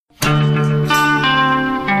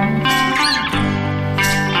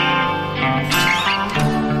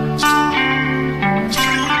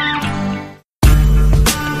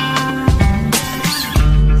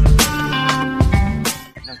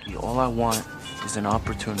want is an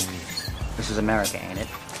opportunity. This is America, ain't it?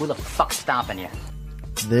 Who the fuck's stopping you?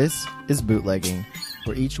 This is Bootlegging,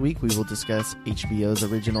 where each week we will discuss HBO's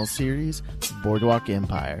original series, Boardwalk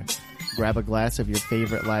Empire. Grab a glass of your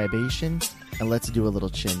favorite libation, and let's do a little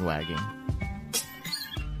chin wagging.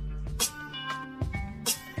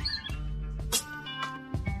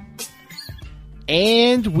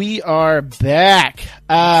 And we are back.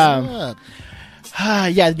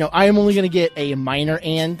 I am only going to get a minor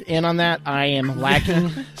and in on that. I am lacking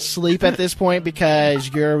sleep at this point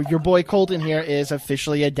because your boy Colton here is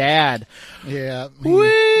officially a dad. Yeah, Woo!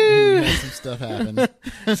 he had some stuff happen.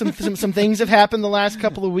 Some things have happened the last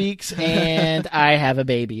couple of weeks, and I have a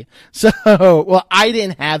baby. So, well, I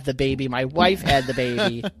didn't have the baby. My wife had the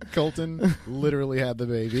baby. Colton literally had the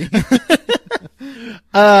baby.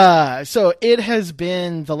 So it has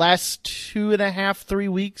been the last 2.5, 3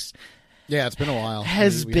 weeks. Yeah, it's been a while. We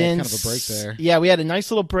had kind of a break there. Yeah, we had a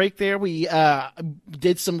nice little break there. We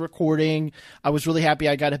did some recording. I was really happy.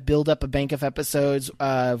 I got to build up a bank of episodes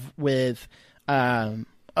with oh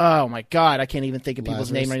my God, I can't even think of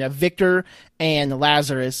people's name right now. Victor and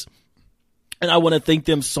Lazarus. And I want to thank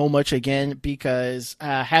them so much again because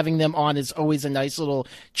having them on is always a nice little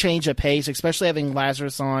change of pace, especially having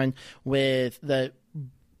Lazarus on with the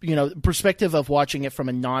perspective of watching it from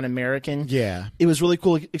a non-American. Yeah. It was really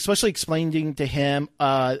cool, especially explaining to him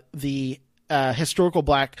the historical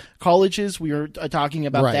black colleges. We were talking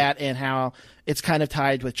about that and how it's kind of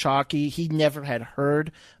tied with Chalky. He never had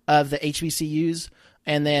heard of the HBCUs.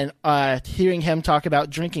 And then hearing him talk about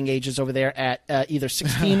drinking ages over there at either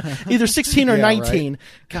 16 or 19. Right.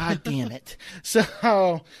 God damn it.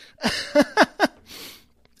 So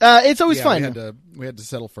it's always fun. We had to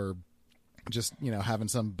settle for just, having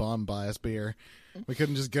some bum buy us beer. We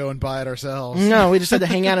couldn't just go and buy it ourselves. No, we just had to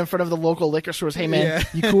hang out in front of the local liquor stores. Hey, man,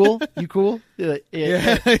 you cool? You cool?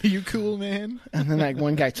 Yeah, you cool, man? And then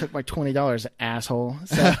one guy took my $20, asshole.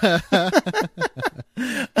 So.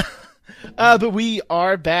 But we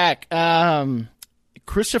are back.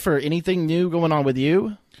 Christopher, anything new going on with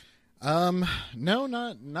you? No,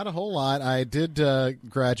 not a whole lot. I did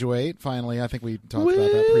graduate finally. I think we talked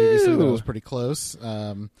about that previously. That was pretty close.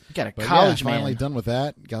 Got a college man. Finally done with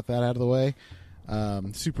that. Got that out of the way.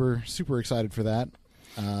 Super excited for that.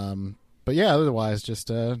 But yeah, otherwise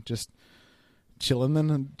just chilling in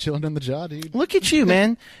the jaw, dude. Look at you,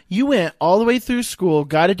 man. You went all the way through school,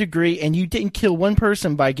 got a degree, and you didn't kill one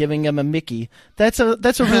person by giving them a Mickey. That's a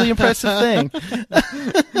really impressive thing.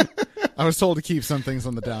 I was told to keep some things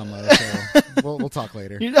on the down low, so we'll talk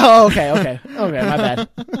later. Oh, okay, my bad.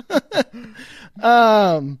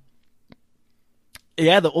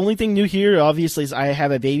 Yeah, the only thing new here, obviously, is I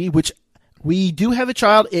have a baby, which we do have a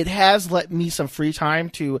child. It has let me some free time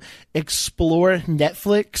to explore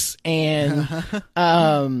Netflix and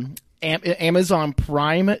Amazon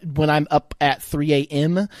Prime when I'm up at 3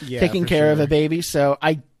 a.m. taking care of a baby. So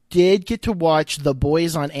I did get to watch The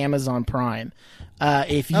Boys on Amazon Prime.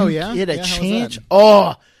 If you get a chance,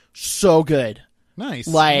 so good. Nice.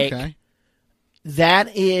 It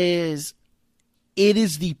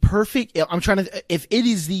is the perfect. If it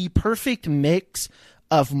is the perfect mix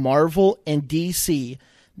of Marvel and DC.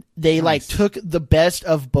 They took the best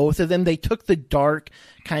of both of them. They took the dark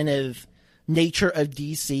kind of nature of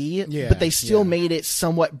DC, but they still made it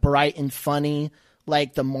somewhat bright and funny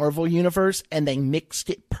like the Marvel universe, and they mixed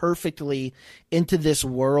it perfectly into this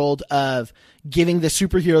world of giving the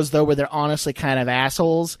superheroes, though, where they're honestly kind of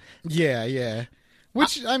assholes. Yeah.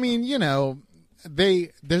 Which, I mean,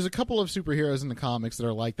 there's a couple of superheroes in the comics that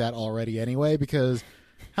are like that already anyway, because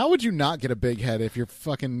how would you not get a big head if you're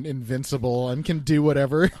fucking invincible and can do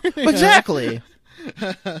whatever? Exactly.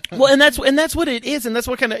 Well, and that's what it is, and that's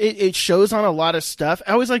what kind of it shows on a lot of stuff.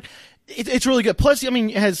 I was like, it's really good. Plus, I mean,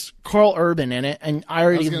 it has Carl Urban in it, and I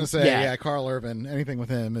was going to say, Carl Urban. Anything with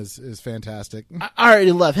him is fantastic. I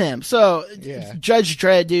already love him. So, Judge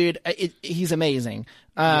Dredd, dude, he's amazing.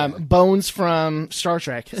 Bones from Star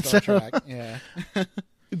Trek.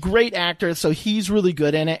 Great actor, so he's really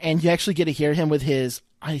good in it, and you actually get to hear him with his.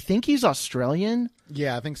 I think he's Australian.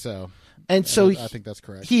 Yeah, I think so. And so I think that's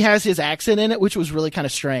correct. He has his accent in it, which was really kind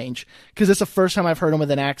of strange because it's the first time I've heard him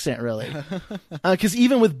with an accent, really. Because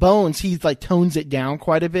even with Bones, he tones it down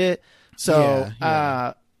quite a bit. So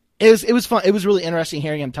it was fun. It was really interesting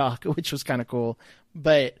hearing him talk, which was kind of cool.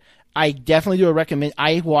 But I definitely do recommend.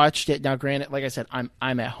 I watched it now. Granted, like I said,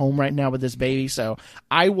 I'm at home right now with this baby, so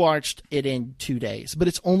I watched it in 2 days. But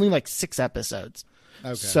it's only 6 episodes.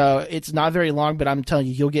 Okay. So it's not very long, but I'm telling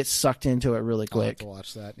you, you'll get sucked into it really quick. I'll have to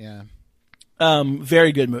watch that, yeah.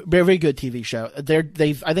 Very good, very good TV show. I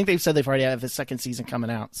think they've said they've already have a second season coming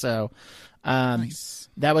out. So, nice.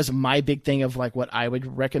 that was my big thing of like what I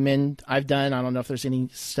would recommend I've done. I don't know if there's any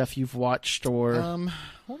stuff you've watched or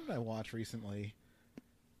what did I watch recently?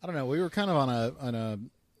 I don't know. We were kind of on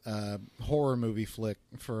a horror movie flick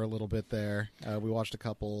for a little bit there. We watched a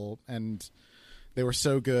couple, and they were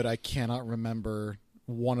so good I cannot remember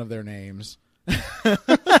one of their names.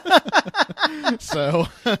 So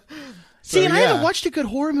see, and I haven't watched a good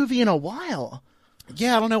horror movie in a while.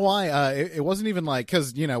 Yeah, I don't know why. It wasn't even like,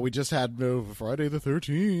 because we just had Friday the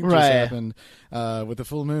 13th right. just happened with the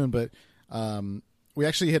full moon, but we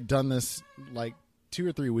actually had done this like 2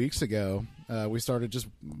 or 3 weeks ago. We started just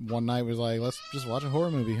one night. We was like, let's just watch a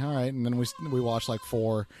horror movie. All right, and then we watched like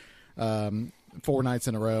 4 nights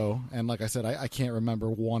in a row. And like I said, I can't remember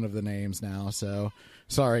one of the names now. So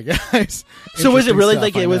sorry, guys. So was it really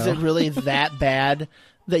stuff, was it really that bad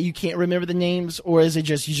that you can't remember the names, or is it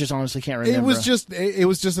just you just honestly can't remember? It was just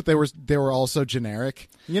that they were all so generic.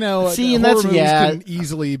 See, and horror that's movies can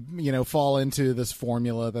easily fall into this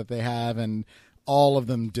formula that they have, and all of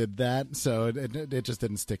them did that. So it just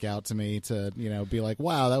didn't stick out to me to be like,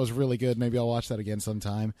 wow, that was really good. Maybe I'll watch that again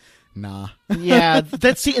sometime. Nah. Yeah,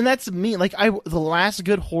 that's me. Like the last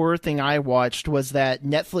good horror thing I watched was that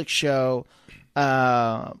Netflix show.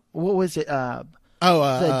 What was it? The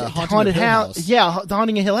Haunted House. Yeah, the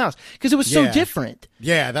Haunting of Hill House, because it was so different.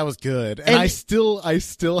 Yeah, that was good, and I still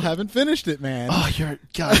haven't finished it, man. Oh, you're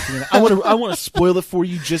goddamn! I want to spoil it for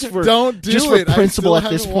you just for don't do just it. for principle at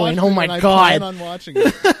this point. Oh my god! I plan on watching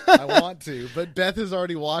it. I want to, but Beth has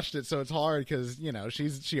already watched it, so it's hard because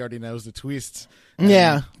she already knows the twists.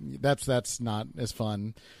 Yeah, that's not as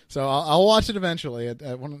fun. So I'll watch it eventually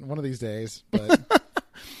at one of these days, but.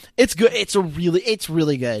 It's good. It's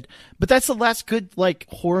really good. But that's the last good like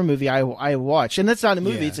horror movie I watched, and that's not a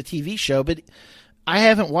movie; it's a TV show. But I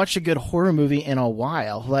haven't watched a good horror movie in a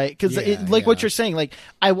while, like because what you're saying. Like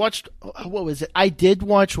I watched, what was it? I did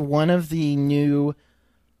watch one of the new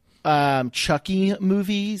Chucky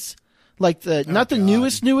movies, like not the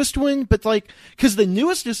newest one, but like because the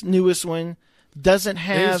newest one doesn't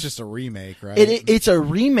have. It's just a remake, right? It's a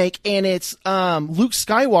remake, and it's Luke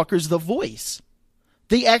Skywalker's the voice.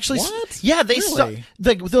 They actually, yeah, they really?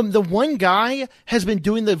 The one guy has been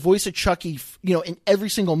doing the voice of Chucky, in every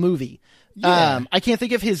single movie. Yeah. I can't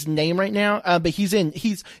think of his name right now, but he's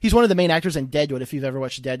one of the main actors in Deadwood. If you've ever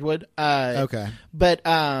watched Deadwood, okay. But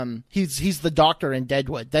he's the doctor in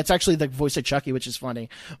Deadwood. That's actually the voice of Chucky, which is funny.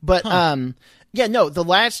 But yeah, no, the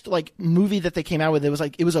last like movie that they came out with,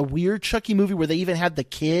 it was a weird Chucky movie where they even had the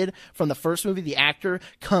kid from the first movie, the actor,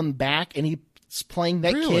 come back, and he playing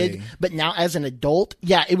that kid, but now as an adult.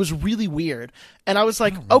 Yeah, it was really weird. And I was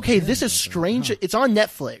like, okay, this is strange. It's on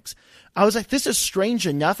Netflix. I was like, this is strange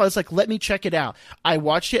enough. I was like, let me check it out. I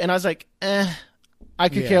watched it and I was like, I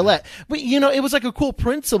could care less. But it was like a cool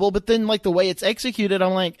principle, but then like the way it's executed,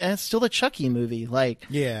 I'm like, it's still a Chucky movie. Like,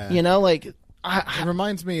 like it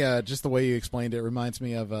reminds me, just the way you explained it reminds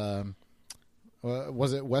me of,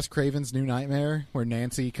 was it Wes Craven's New Nightmare where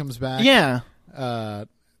Nancy comes back? Yeah.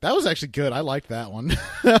 That was actually good. I liked that one.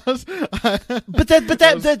 But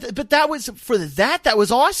that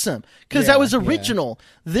was awesome because that was original.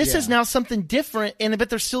 This is now something different, but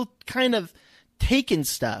they're still kind of taking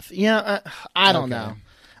stuff. Yeah, I don't know.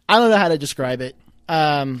 I don't know how to describe it.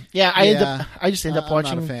 I just end up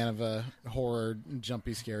watching. I'm not a fan of horror,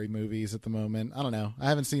 jumpy, scary movies at the moment. I don't know. I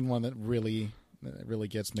haven't seen one that really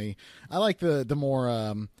gets me. I like the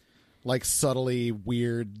more like subtly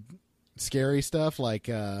weird, scary stuff. Like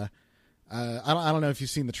I don't know if you've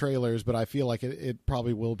seen the trailers, but I feel like it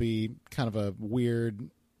probably will be kind of a weird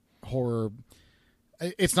horror.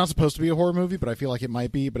 It's not supposed to be a horror movie, but I feel like it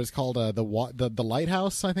might be. But it's called the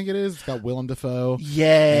Lighthouse, I think it is. It's got Willem Dafoe.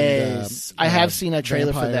 Yes, I have seen a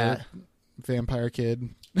trailer for that. Vampire kid.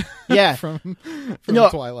 Yeah, from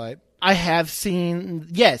Twilight. I have seen.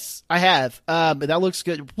 Yes, I have. But that looks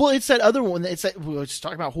good. Well, it's that other one. It's that we were just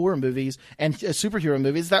talking about horror movies and superhero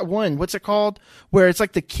movies. That one. What's it called? Where it's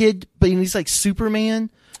like the kid, but he's like Superman.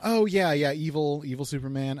 Oh yeah, evil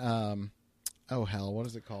Superman. Oh hell, what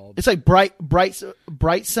is it called? It's like Bright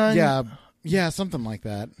Sun. Yeah, something like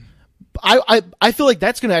that. I feel like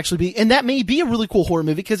that's going to actually be, and that may be a really cool horror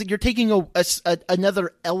movie because you're taking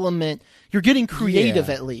another element. You're getting creative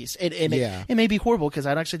at least. It may be horrible because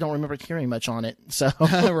I actually don't remember caring much on it. So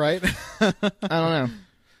right, I don't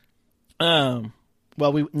know.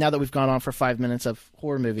 Well, now that we've gone on for 5 minutes of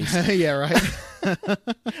horror movies, yeah, right. All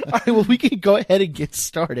right, well, we can go ahead and get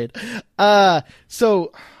started.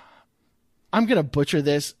 So I'm gonna butcher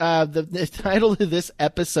this. The title of this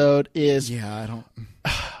episode is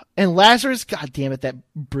And Lazarus, god damn it, that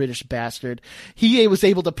British bastard. He was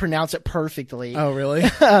able to pronounce it perfectly. Oh, really?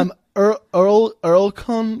 Oh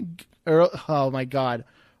my god.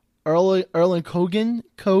 Earl and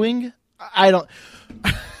Coing? I don't.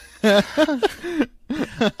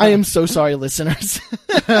 I am so sorry, listeners.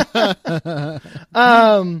 But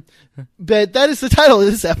that is the title of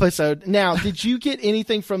this episode. Now, did you get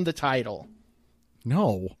anything from the title?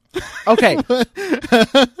 No. Okay.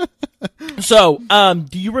 So,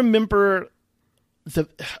 do you remember the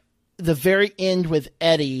very end with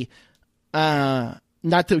Eddie?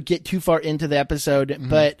 Not to get too far into the episode,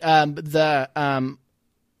 but the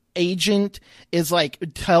agent is like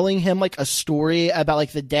telling him like a story about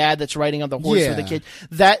like the dad that's riding on the horse with the kid.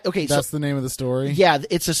 That's the name of the story. Yeah,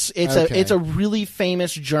 it's a really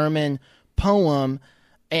famous German poem,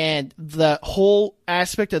 and the whole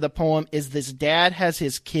aspect of the poem is this dad has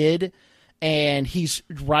his kid and he's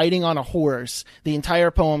riding on a horse. The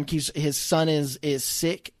entire poem, his son is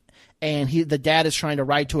sick, and the dad is trying to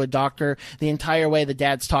ride to a doctor. The entire way, the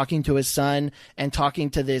dad's talking to his son and talking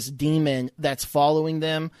to this demon that's following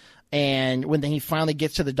them. And when he finally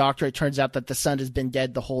gets to the doctor, it turns out that the son has been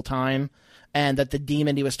dead the whole time, and that the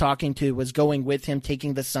demon he was talking to was going with him,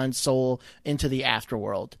 taking the son's soul into the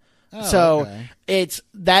afterworld. Oh, so okay.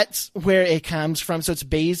 That's where it comes from. So it's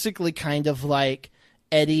basically kind of like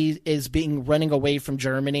Eddie is running away from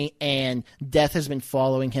Germany, and death has been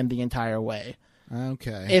following him the entire way.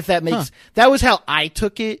 Okay. If that makes that was how I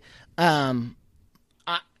took it. I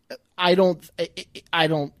don't.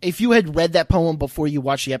 If you had read that poem before you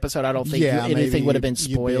watched the episode, I don't think anything would have been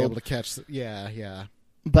spoiled. You'd be able to catch. Yeah.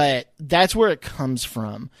 But that's where it comes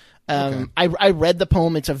from. Okay. I read the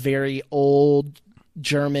poem. It's a very old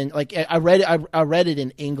German. Like I read it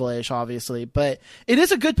in English, obviously, but it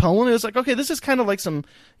is a good poem. It was like, okay, this is kind of like some,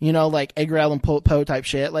 like Edgar Allan Poe type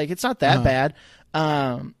shit. Like it's not that bad.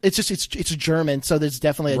 It's just it's German, so there's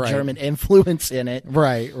definitely a German influence in it.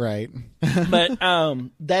 Right. But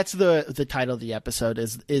that's the title of the episode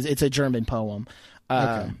is it's a German poem.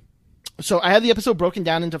 Okay. So I have the episode broken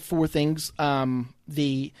down into 4 things.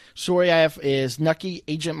 The story I have is Nucky,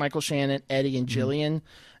 Agent Michael Shannon, Eddie, and Jillian.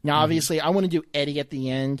 Now, obviously, I want to do Eddie at the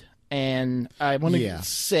end, and I want to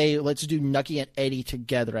say let's do Nucky and Eddie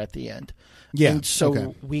together at the end. Yeah. And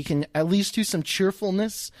so we can at least do some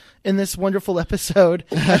cheerfulness in this wonderful episode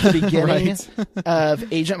at the beginning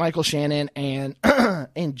of Agent Michael Shannon and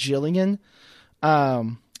Jillian.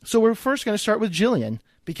 So we're first going to start with Jillian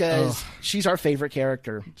because she's our favorite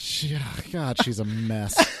character. God, she's a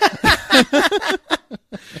mess.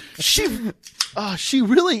 She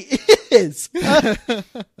really is.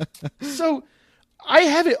 So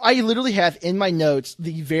I literally have in my notes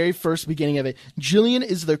the very first beginning of it. Jillian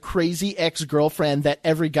is the crazy ex-girlfriend that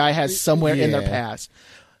every guy has somewhere in their past.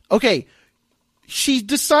 Okay. She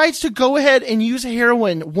decides to go ahead and use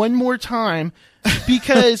heroin one more time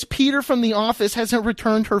because Peter from The Office hasn't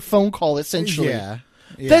returned her phone call, essentially. Yeah.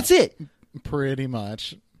 That's it. Pretty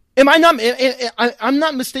much. Am I not? I'm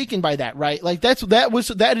not mistaken by that, right? Like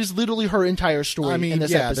that is literally her entire story in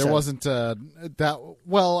this episode. There wasn't that.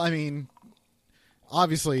 Well, I mean,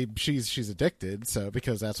 obviously she's addicted, so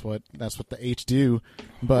because that's what the H do.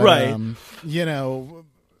 But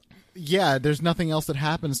there's nothing else that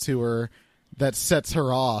happens to her that sets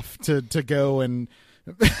her off to go and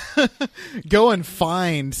go and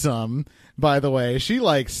find some. By the way, she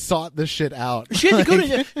like sought this shit out. She had to go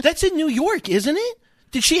to. That's in New York, isn't it?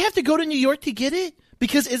 Did she have to go to New York to get it?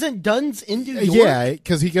 Because isn't Dunn's in New York? Yeah,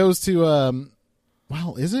 because he goes to.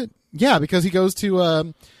 Well, is it? Yeah, because he goes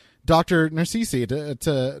to Dr. Narcisse to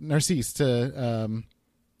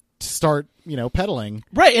start, peddling.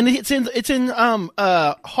 Right, and it's in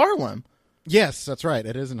Harlem. Yes, that's right.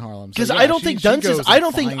 It is in Harlem. Because I don't think Dunn's is. I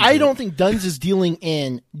don't think Dunn's is dealing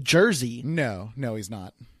in Jersey. No, he's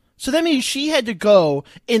not. So that means she had to go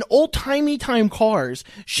in old-timey time cars.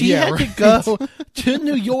 She had to go to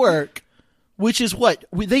New York, which is what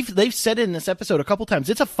they've said in this episode a couple times.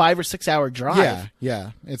 It's a 5 or 6 hour drive.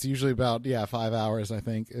 Yeah. It's usually about 5 hours. I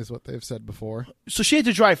think is what they've said before. So she had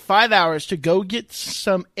to drive 5 hours to go get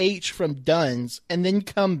some H from Dunn's and then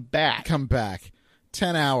come back.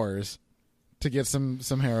 10 hours to get some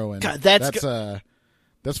heroin. God,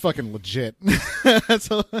 that's fucking legit.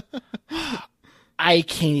 I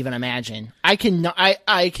can't even imagine. I cannot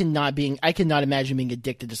imagine being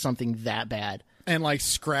addicted to something that bad. And like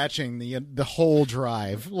scratching the whole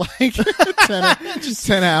drive, like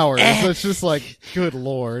 10 hours. It's just like, good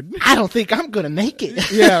Lord. I don't think I'm gonna make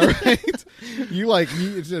it. Yeah, right.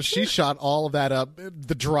 She shot all of that up,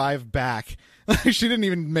 the drive back She didn't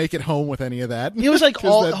even make it home with any of that. It was like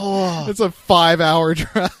 'Cause it's a 5-hour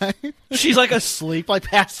drive. She's like asleep, like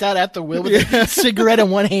passed out at the wheel with a cigarette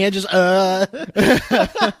in one hand, just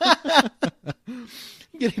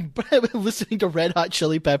getting listening to Red Hot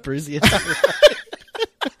Chili Peppers. Yeah.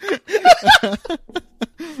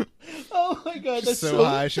 Oh my god, that's so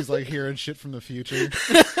high. She's like hearing shit from the future.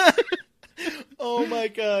 Oh my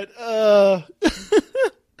god.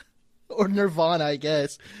 Or Nirvana, I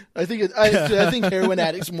guess. I think heroin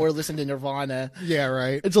addicts more listen to Nirvana. Yeah,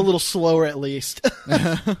 right. It's a little slower at least.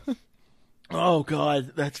 Oh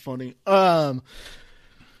god, that's funny.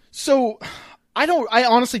 So I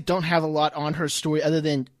honestly don't have a lot on her story other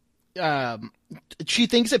than she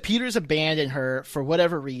thinks that Peter's abandoned her for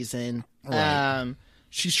whatever reason. Right.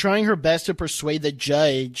 She's trying her best to persuade the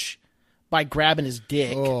judge by grabbing his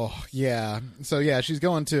dick. Oh, yeah. So yeah, she's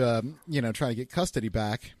going to try to get custody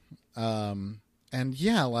back. And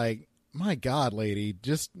yeah, like, my god, lady,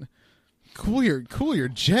 just cool your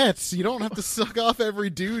jets. You don't have to suck off every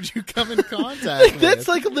dude you come in contact with. That's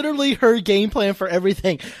like literally her game plan for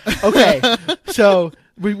everything. Okay, so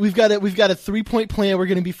we've got a 3-point plan we're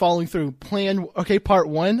going to be following through. Part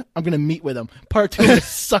 1, I'm going to meet with him. Part 2, I'm going to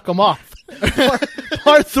suck him off.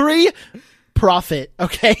 Part 3, profit.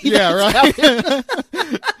 Okay, yeah, right.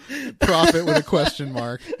 Profit with a question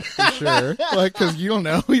mark for sure. Like, because you don't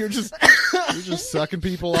know, you're just sucking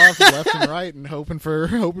people off left and right and hoping for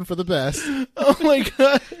the best. Oh my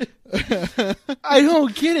god, I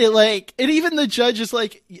don't get it. Like, and even the judge is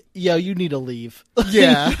like, "Yo, you need to leave."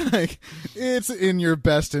 Yeah, like, it's in your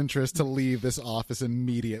best interest to leave this office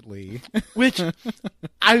immediately. Which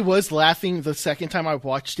I was laughing the second time I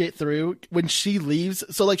watched it through when she leaves.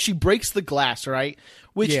 So like she breaks the glass, right?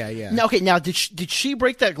 Which, yeah. Now did she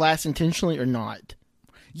break that glass intentionally or not?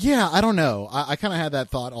 Yeah, I don't know. I kind of had that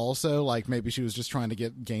thought also. Like maybe she was just trying to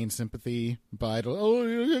gain sympathy by,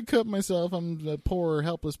 I cut myself. I'm a poor,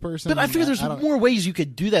 helpless person. But I figure there's more ways you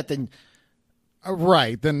could do that than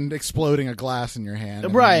right than exploding a glass in your hand. I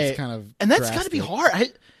mean, right. it's kind of and that's got to be hard.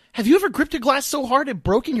 Have you ever gripped a glass so hard it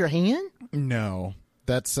broke in your hand? No,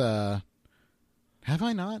 that's have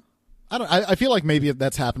I not? I feel like maybe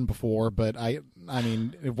that's happened before, but I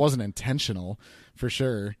mean, it wasn't intentional for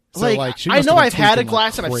sure. So like she I know I've had a like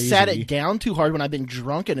glass and I've crazy. sat it down too hard when I've been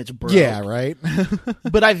drunk and it's broke. Yeah, right.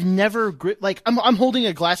 But I've never gripped, like I'm holding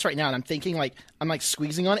a glass right now and I'm thinking like I'm like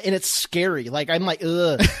squeezing on it and it's scary. Like I'm like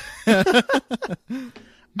ugh.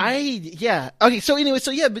 Okay, so anyway,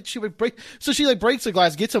 but she would break. So she like breaks the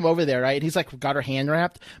glass, gets him over there, right? And he's like got her hand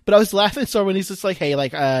wrapped. But I was laughing so when he's just like, hey,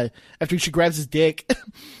 like after she grabs his dick,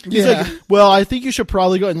 he's like, well, I think you should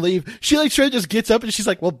probably go and leave. She like straight just gets up and she's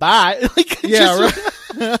like, well, bye. Like yeah,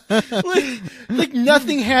 right. like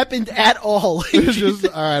nothing happened at all. It was just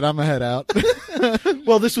all right. I'm gonna head out.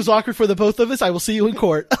 Well, this was awkward for the both of us. I will see you in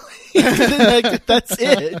court. Like, that's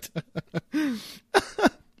it.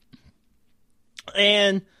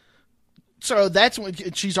 And so that's when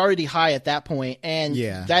she's already high at that point, and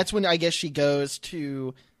that's when I guess she goes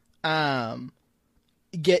to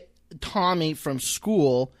get Tommy from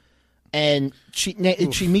school, and she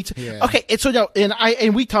meets. Yeah. Okay, and so now,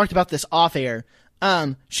 and we talked about this off air.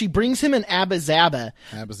 She brings him an Abba Zaba.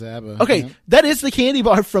 Abba Zaba. Okay, that is the candy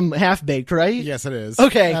bar from Half Baked, right? Yes, it is.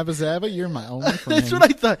 Okay. Abba Zaba, you're my only friend. That's what I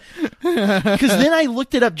thought. Because then I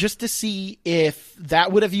looked it up just to see if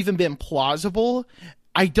that would have even been plausible.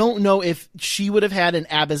 I don't know if she would have had an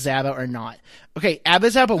Abba Zaba or not. Okay, Abba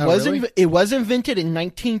Zaba was invented in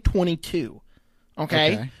 1922.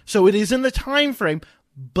 Okay? So it is in the time frame,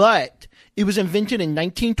 but it was invented in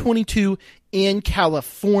 1922 in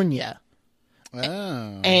California.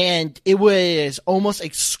 Oh. And it was almost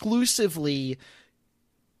exclusively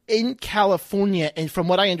in California, and from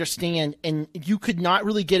what I understand, and you could not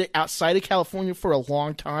really get it outside of California for a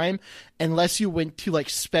long time unless you went to like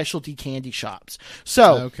specialty candy shops.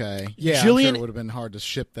 So okay, yeah, Jillian, I'm sure it would have been hard to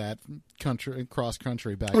ship that cross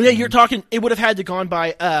country back. Yeah, you're talking. It would have had to gone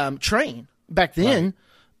by train back then.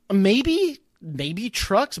 Right. Maybe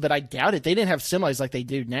trucks, but I doubt it. They didn't have semis like they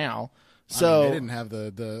do now. So I mean, they didn't have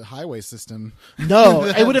the highway system. No,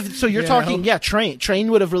 it would have. So you're talking, train. Train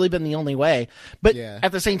would have really been the only way. But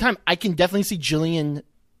at the same time, I can definitely see Jillian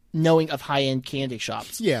knowing of high end candy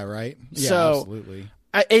shops. Yeah, right. Yeah, so, absolutely.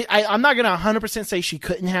 I'm not gonna 100% say she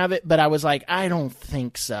couldn't have it, but I was like, I don't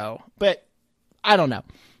think so. But I don't know.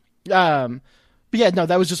 But yeah, no,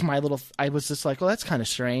 that was just my little. I was just like, well, that's kind of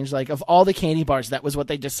strange. Like, of all the candy bars, that was what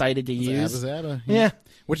they decided to use. Abba Zaba. Yeah.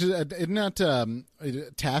 Which is isn't that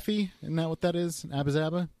taffy? Isn't that what that is? Abba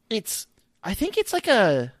Zaba. I think it's like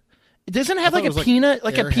a. It doesn't have like a peanut,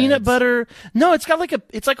 like Airheads. a peanut butter. No, it's got like a.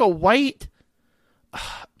 It's like a white.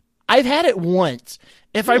 I've had it once.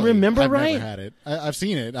 If I Really? remember I've right, never had it. I've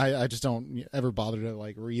seen it. I just don't ever bother to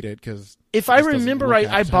like read it because if I remember right,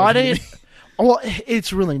 I bought it. Well,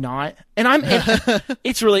 it's really not, and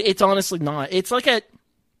it's honestly not. It's like a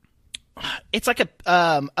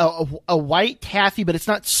white taffy, but it's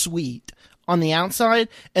not sweet on the outside,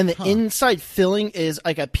 and the inside filling is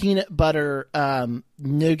like a peanut butter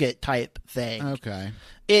nougat type thing. Okay.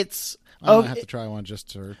 It's I might have to try one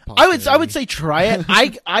just to. I would say try it.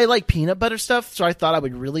 I like peanut butter stuff, so I thought I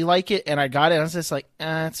would really like it, and I got it. And I was just like,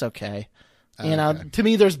 it's okay. You know, to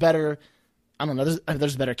me, there's better. I don't know.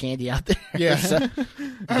 There's better candy out there. Yeah. So, Get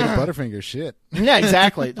a Butterfinger shit. yeah,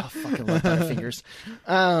 exactly. Oh, fucking love Butterfingers.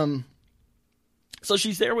 So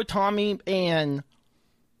she's there with Tommy, and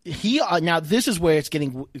he now this is where it's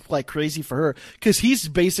getting like crazy for her because he's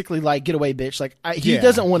basically like, get away, bitch. Like he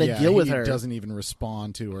doesn't want to deal with her. He doesn't even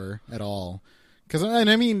respond to her at all. Because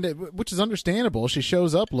I mean, which is understandable. She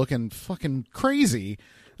shows up looking fucking crazy,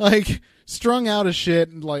 like strung out as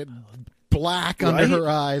shit, like black under her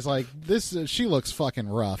eyes. Like this, she looks fucking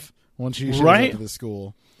rough when she shows up to the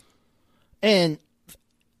school. And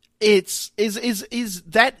is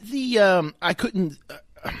that the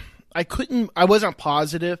I wasn't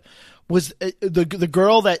positive. Was the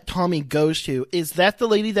girl that Tommy goes to, is that the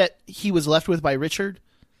lady that he was left with by Richard?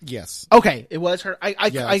 Yes. Okay, it was her.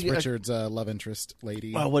 It's Richard's love interest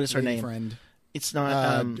lady. Oh, what is her name? Friend. It's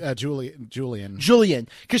not Julian. Julian,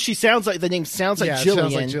 because she sounds like the name sounds like Jillian.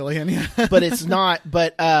 Sounds like Jillian. Yeah. But it's not.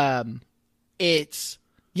 But it's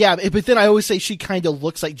But then I always say she kind of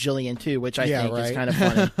looks like Jillian too, which I think is kind of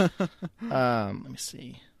funny. Let me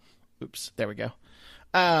see. Oops, there we go.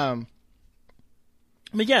 But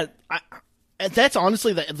yeah, that's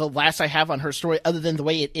honestly the last I have on her story, other than the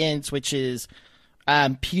way it ends, which is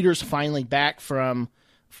Peter's finally back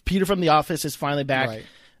Peter from the office is finally back,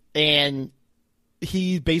 and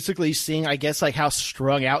he basically seeing, I guess, like how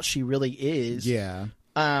strung out she really is. Yeah.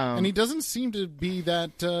 And he doesn't seem to be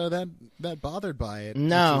that bothered by it.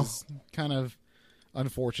 No. Which is kind of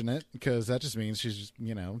unfortunate, because that just means she's just,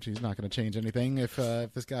 she's not going to change anything if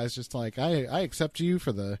this guy's just like, I accept you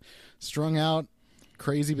for the strung out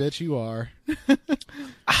crazy bitch you are.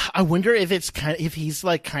 I wonder if if he's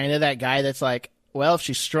like kind of that guy that's like, well, if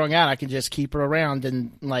she's strung out, I can just keep her around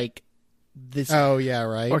and like this. Oh yeah,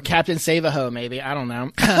 right. Or Captain Save-A-Ho, maybe. I don't know.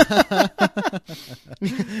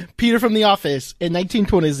 Peter from The Office in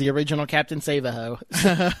 1920s, the original Captain Save-A-Ho.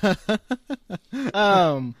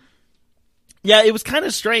 Yeah, it was kind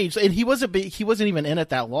of strange, and he wasn't even in it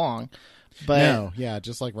that long. But no, yeah,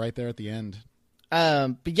 just like right there at the end.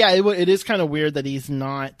 But yeah, it is kind of weird that he's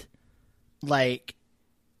not like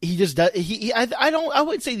he just does. I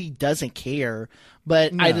wouldn't say he doesn't care,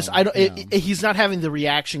 but No, he's not having the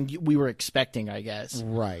reaction we were expecting, I guess.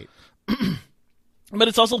 Right. But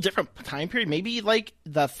it's also a different time period. Maybe like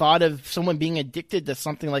the thought of someone being addicted to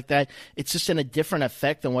something like that, it's just in a different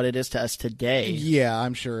effect than what it is to us today. Yeah,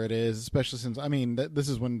 I'm sure it is, especially since, this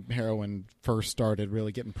is when heroin first started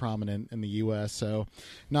really getting prominent in the U.S., so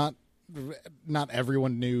not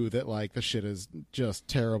everyone knew that, like, the shit is just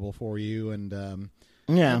terrible for you, and,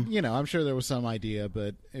 yeah. I'm sure there was some idea,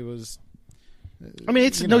 but it was...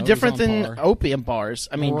 it's no different than opium bars.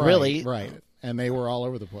 Really. Right. And they were all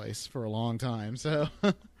over the place for a long time. So,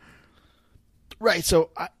 right.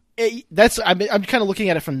 So I'm kind of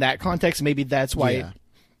looking at it from that context. Maybe that's why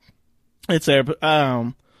it's there.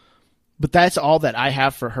 But that's all that I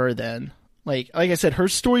have for her. Then, like I said, her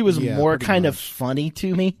story was more kind of funny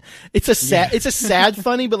to me. It's a sad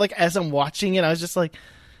funny, but like as I'm watching it, I was just like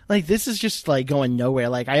this is just like going nowhere.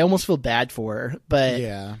 Like I almost feel bad for her, but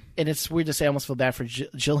and it's weird to say I almost feel bad for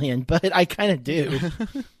Jillian, but I kind of do.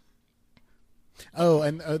 Oh,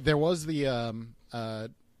 and there was the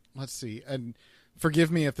let's see, and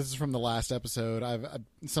forgive me if this is from the last episode. I've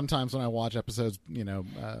sometimes when I watch episodes,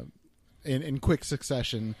 in quick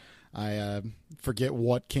succession, I forget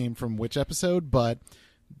what came from which episode. But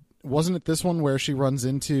wasn't it this one where she runs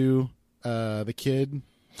into the kid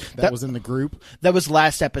that was in the group? That was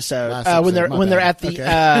last episode. When they're at the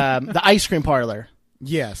the ice cream parlor.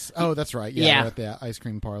 Yes. Oh, that's right. Yeah, we're at the ice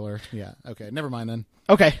cream parlor. Yeah. Okay. Never mind then.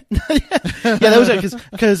 Okay. That was it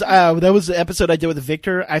because that was the episode I did with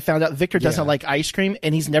Victor. I found out Victor doesn't like ice cream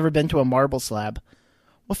and he's never been to a Marble Slab.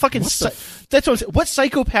 Well, fucking that's what I'm saying. What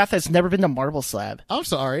psychopath has never been to Marble Slab? I'm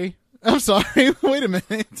sorry. Wait a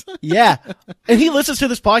minute. Yeah. And he listens to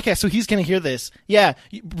this podcast, so he's going to hear this. Yeah.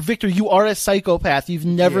 Victor, you are a psychopath. You've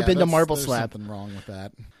never been to Marble Slab. There's something wrong with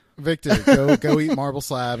that. Victor, go eat Marble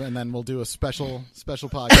Slab, and then we'll do a special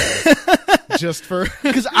podcast just for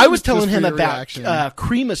because I was telling him about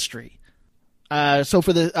Creamistry. So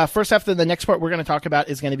for the first half of the next part we're going to talk about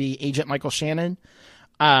is going to be Agent Michael Shannon.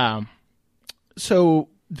 So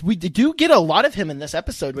we do get a lot of him in this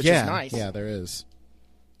episode, which is nice. Yeah, there is.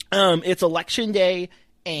 It's election day,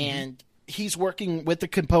 and he's working with the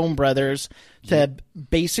Capone brothers to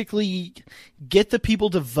basically get the people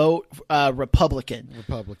to vote Republican.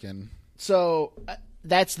 So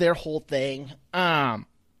that's their whole thing.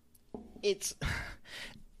 It's,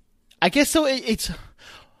 I guess so. It's,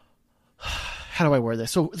 how do I word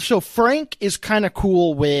this? So Frank is kind of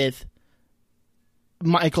cool with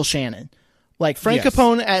Michael Shannon. Like Frank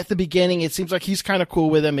Capone at the beginning, it seems like he's kind of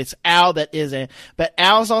cool with him. It's Al that isn't. But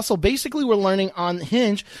Al's also basically, we're learning on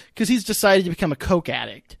Hinge, because he's decided to become a coke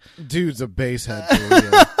addict. Dude's a basehead for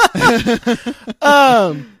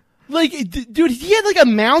you. Like, dude, he had like a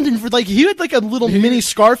mountain for he had like a little mini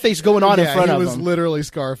Scarface going on in front of him. He was literally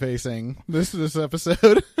Scarfacing this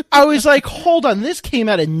episode. I was like, hold on, this came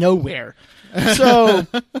out of nowhere. So,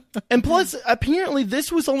 and plus, apparently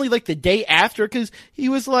this was only like the day after, because he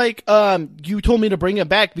was like, you told me to bring him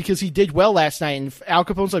back because he did well last night. And Al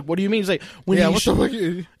Capone's like, what do you mean? He's like, when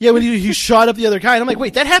he shot up the other guy. And I'm like,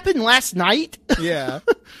 wait, that happened last night? Yeah.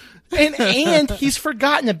 and he's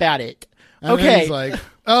forgotten about it. And okay. He's like,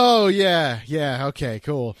 oh yeah, okay,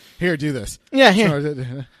 cool. Here, do this. Yeah, here.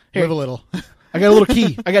 Live a little. I got a little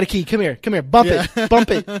key. I got a key. Come here. Bump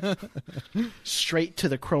it. Straight to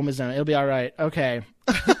the chromosome. It'll be all right. Okay.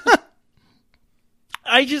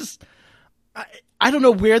 I don't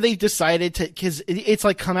know where they decided to, because it's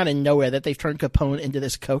like come out of nowhere that they've turned Capone into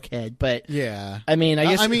this cokehead. But yeah, I mean, I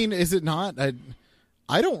guess. I mean, is it not?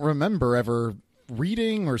 I don't remember ever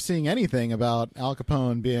reading or seeing anything about Al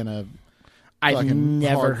Capone being a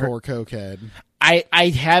never hardcore cokehead. I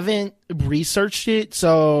haven't researched it,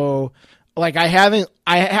 so. Like I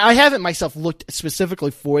haven't myself looked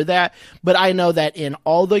specifically for that, but I know that in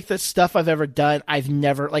all like the stuff I've ever done, I've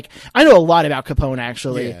never I know a lot about Capone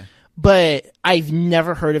actually, but I've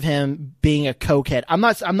never heard of him being a cokehead. I'm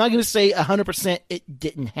not going to say 100% it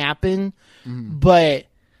didn't happen, but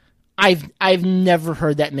I've never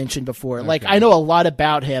heard that mentioned before. Okay. Like I know a lot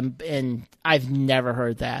about him, and I've never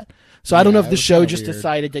heard that. So I don't know if the show just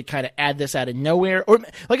decided to kind of add this out of nowhere, or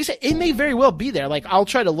like I said, it may very well be there. Like I'll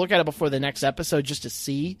try to look at it before the next episode just to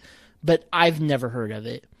see, but I've never heard of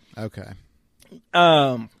it. Okay.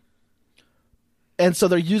 And so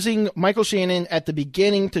they're using Michael Shannon at the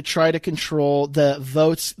beginning to try to control the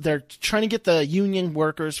votes. They're trying to get the union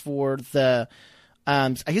workers for the, I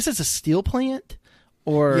guess it's a steel plant,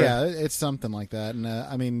 or it's something like that. And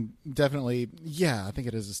I mean, definitely, I think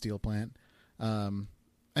it is a steel plant.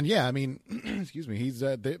 And yeah, I mean, excuse me.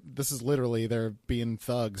 This is literally they're being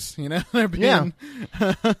thugs, you know. They're being.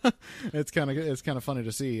 Yeah. It's kind of funny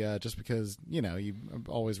to see, just because you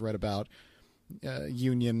always read about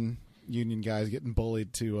union guys getting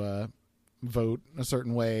bullied to vote a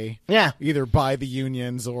certain way. Yeah. Either by the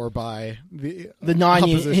unions or by the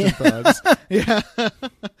non-opposition thugs. Yeah.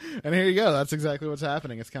 And here you go. That's exactly what's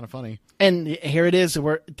happening. It's kind of funny. And here it is.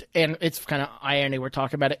 And it's kind of irony. We're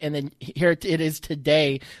talking about it. And then here it is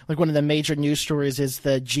today. Like one of the major news stories is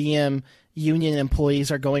the GM union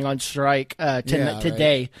employees are going on strike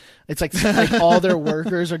today. Right. It's like all their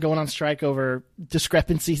workers are going on strike over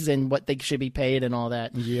discrepancies in what they should be paid and all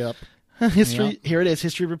that. Yep. History. Here it is.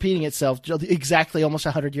 History repeating itself exactly almost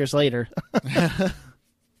 100 years later.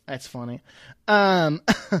 That's funny.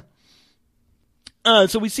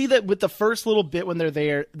 So we see that with the first little bit when they're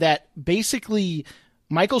there, that basically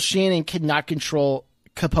Michael Shannon cannot control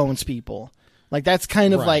Capone's people. Like that's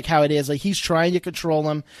kind of like how it is. Like he's trying to control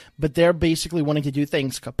them, but they're basically wanting to do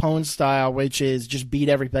things Capone style, which is just beat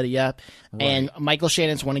everybody up. Right. And Michael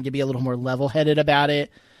Shannon's wanting to be a little more level-headed about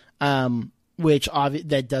it. Which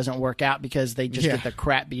that doesn't work out because they just get the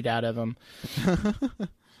crap beat out of them.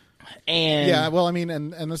 And well, I mean,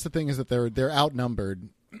 and that's the thing is that they're outnumbered.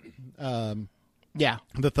 The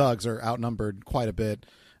thugs are outnumbered quite a bit.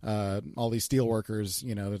 All these steel workers,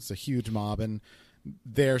 it's a huge mob, and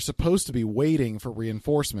they're supposed to be waiting for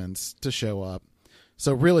reinforcements to show up.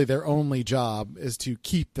 So really, their only job is to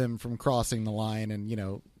keep them from crossing the line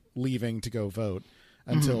and leaving to go vote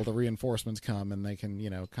until the reinforcements come and they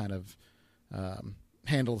can kind of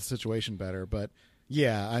handle the situation better. But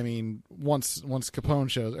I mean, once Capone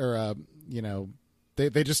shows, or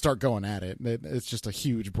they just start going at it. It's just a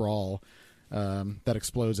huge brawl that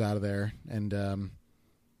explodes out of there, and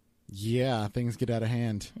things get out of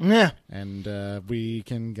hand. Yeah, and we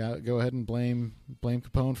can go ahead and blame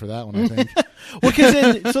Capone for that one, I think. Well, because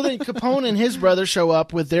then Capone and his brother show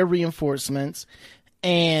up with their reinforcements,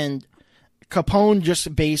 and Capone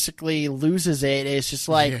just basically loses it. It's just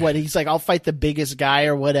like, what, he's like, I'll fight the biggest guy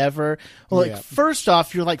or whatever. Well, like, first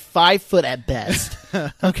off, you're like 5 foot at best.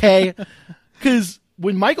 Okay? Because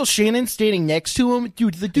when Michael Shannon's standing next to him,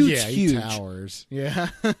 dude, the dude's huge. He towers. Yeah.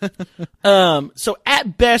 So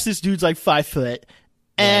at best, this dude's like 5 foot.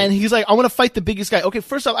 And he's like, I want to fight the biggest guy. Okay,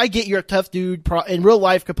 first off, I get you're a tough dude. In real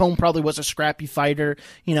life, Capone probably was a scrappy fighter.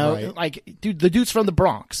 You know, like, dude, the dude's from the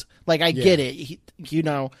Bronx. Like, I get it. You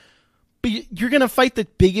know, but you're going to fight the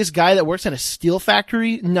biggest guy that works in a steel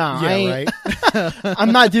factory? Nah, right.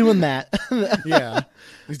 I'm not doing that. Yeah.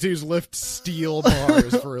 These dudes lift steel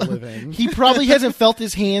bars for a living. He probably hasn't felt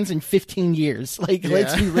his hands in 15 years. Like,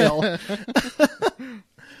 let's be real.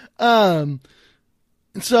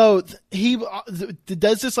 So he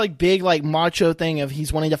does this like big like macho thing of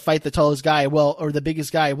he's wanting to fight the tallest guy, or the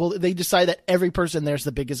biggest guy. Well, they decide that every person there's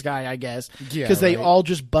the biggest guy, I guess, because they all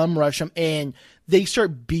just bum rush him and they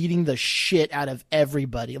start beating the shit out of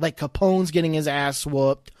everybody. Like Capone's getting his ass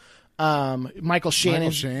whooped. Michael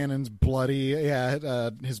Shannon's bloody. Yeah,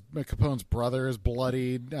 his Capone's brother is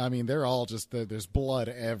bloodied. I mean, they're all just there's blood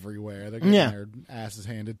everywhere. They're getting their asses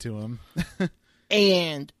handed to them.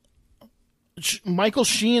 And Michael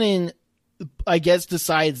Shannon, I guess,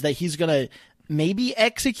 decides that he's gonna maybe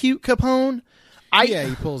execute Capone.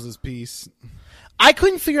 He pulls his piece. I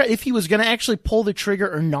couldn't figure out if he was gonna actually pull the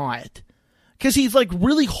trigger or not, because he's like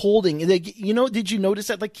really holding. Like, you know, did you notice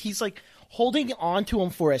that? Like, he's like holding on to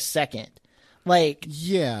him for a second. Like,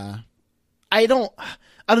 I don't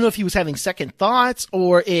know if he was having second thoughts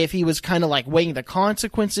or if he was kind of like weighing the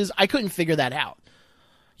consequences. I couldn't figure that out.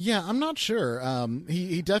 Yeah, I'm not sure.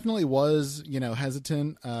 He definitely was,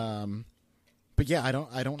 hesitant. But yeah, I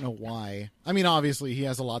don't know why. I mean, obviously he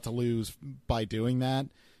has a lot to lose by doing that,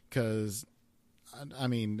 because, I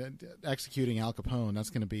mean, executing Al Capone, that's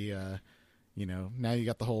going to be, now you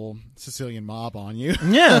got the whole Sicilian mob on you.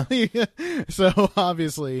 Yeah. So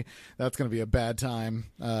obviously that's going to be a bad time.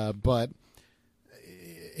 But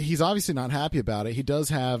he's obviously not happy about it. He does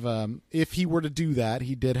have, if he were to do that,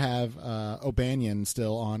 he did have O'Banion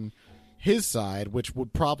still on his side, which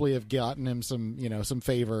would probably have gotten him some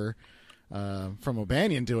favor from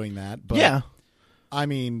O'Banion doing that. But yeah, I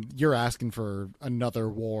mean, you're asking for another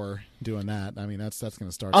war doing that. I mean, that's going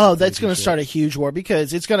to start. Oh, that's going to start a huge war,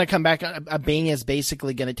 because it's going to come back. O'Banion is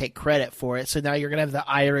basically going to take credit for it. So now you're going to have the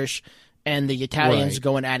Irish and the Italians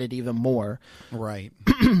going at it even more. Right.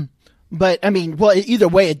 But I mean, well, either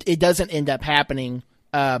way, it doesn't end up happening.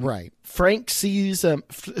 Right. Frank sees him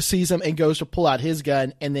and goes to pull out his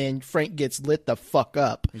gun, and then Frank gets lit the fuck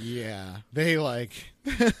up. Yeah, they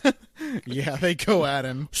they go at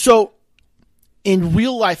him. So in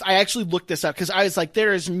real life, I actually looked this up because I was like,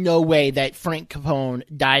 there is no way that Frank Capone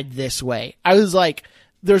died this way. I was like,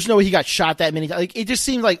 there's no way he got shot that many times. Like, it just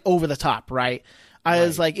seemed like over the top, right? I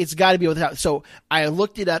was like, it's got to be over the top. So I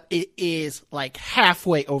looked it up. It is like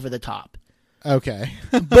halfway over the top. Okay.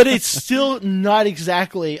 But it's still not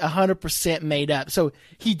exactly 100% made up. So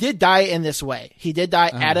he did die in this way. He did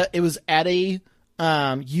die it was at a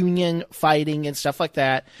union fighting and stuff like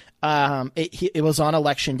that. It was on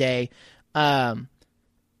election day. There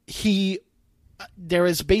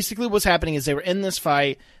is basically what's happening is they were in this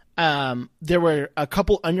fight. There were a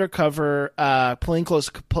couple undercover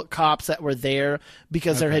plainclothes cops that were there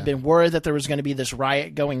because there had been word that there was going to be this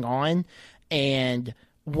riot going on, and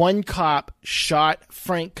one cop shot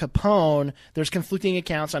Frank Capone. There's conflicting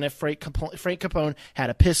accounts on if Frank Capone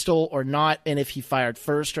had a pistol or not, and if he fired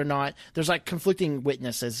first or not. There's like conflicting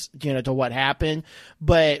witnesses, to what happened.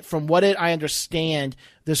 But from what I understand,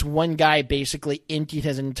 this one guy basically emptied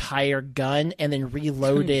his entire gun and then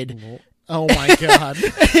reloaded. Oh my God.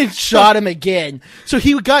 And shot him again. So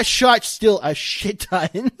he got shot still a shit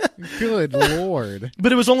ton. Good Lord.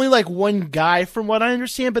 But it was only like one guy from what I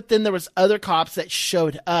understand. But then there was other cops that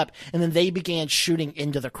showed up, and then they began shooting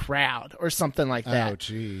into the crowd or something like that. Oh,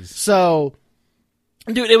 jeez. So,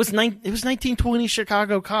 dude, it was 1920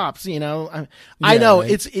 Chicago cops, I know right.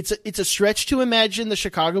 It's a stretch to imagine the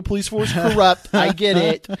Chicago police force corrupt. I get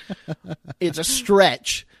it. It's a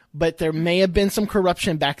stretch. But there may have been some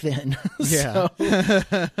corruption back then. Yeah.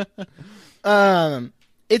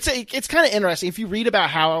 It's kind of interesting if you read about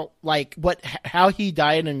how he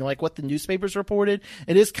died and like what the newspapers reported.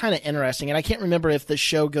 It is kind of interesting, and I can't remember if the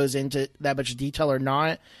show goes into that much detail or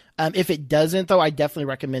not. If it doesn't, though, I definitely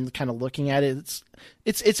recommend kind of looking at it.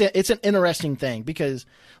 It's an interesting thing because,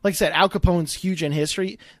 like I said, Al Capone's huge in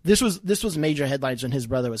history. This was major headlines when his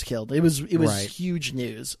brother was killed. It was right. Huge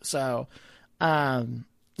news. So.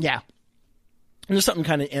 Yeah, and there's something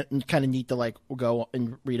kind of neat to like go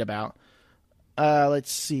and read about.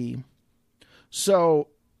 Let's see. So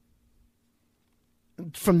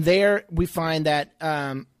from there, we find that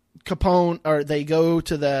Capone, or they go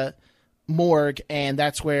to the morgue, and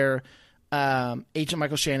that's where Agent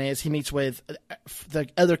Michael Shannon is. He meets with the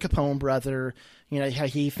other Capone brother. You know, how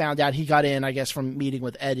he found out he got in, I guess, from meeting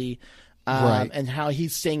with Eddie, and how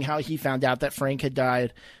he's saying how he found out that Frank had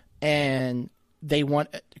died, and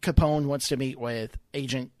Capone wants to meet with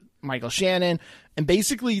Agent Michael Shannon, and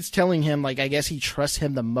basically he's telling him, like, I guess he trusts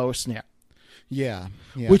him the most now. Yeah,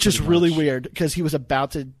 which is really weird because he was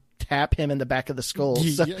about to tap him in the back of the skull.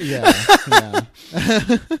 So. Yeah.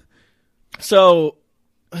 So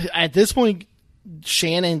at this point,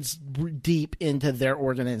 Shannon's deep into their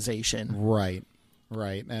organization. Right.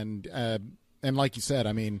 And like you said,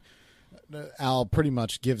 I mean, Al pretty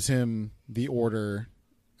much gives him the order,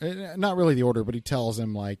 not really the order, but he tells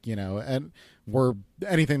him, like, you know, and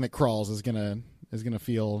anything that crawls is gonna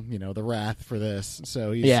feel, you know, the wrath for this.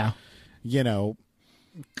 So he's, you know,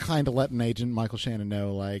 kind of letting Agent Michael Shannon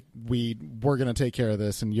know, like, we're gonna take care of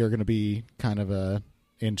this, and you're gonna be kind of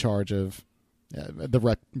in charge of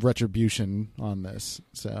the retribution on this.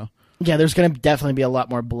 So yeah, there's gonna definitely be a lot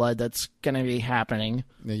more blood that's gonna be happening.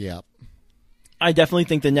 Yeah. I definitely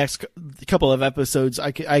think the next couple of episodes,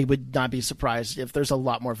 I would not be surprised if there's a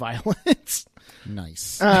lot more violence.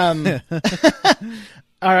 Nice.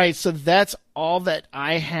 All right, so that's all that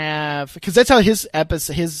I have, because that's how his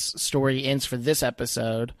story ends for this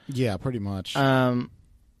episode. Yeah, pretty much. Other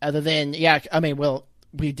than, I mean, well,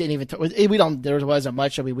 we didn't even there wasn't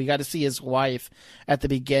much. I mean, we got to see his wife at the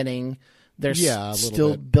beginning. They're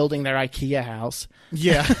still building their IKEA house.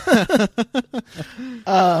 Yeah.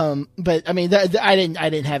 But I mean, I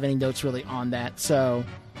didn't have any notes really on that. So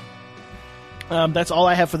that's all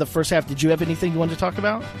I have for the first half. Did you have anything you wanted to talk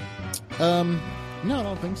about? No, I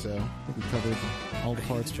don't think so. I think we covered all the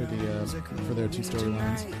parts for their two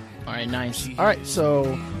storylines. All right, nice. All right,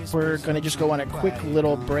 so we're going to just go on a quick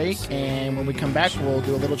little break, and when we come back, we'll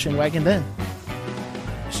do a little chin wagging then.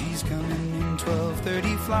 She's coming in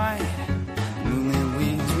 12:30 flight. Moonlit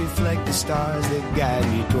wings reflect the stars that guide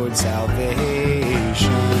me towards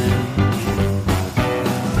salvation.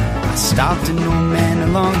 I stopped an old man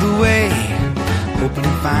along the way, hoping to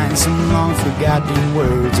find some long forgotten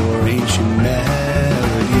words or ancient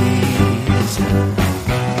melodies.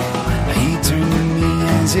 He turned to me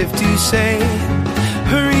as if to say,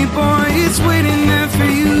 hurry boy, it's waiting there for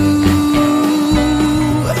you.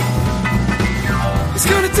 It's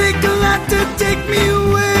gonna take a lot to take me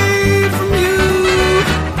away from you,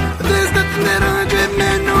 but there's nothing that 100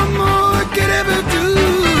 men or more could ever do.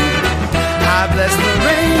 I bless the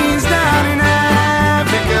rains down in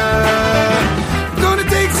Africa. Gonna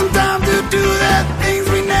take some time to do the things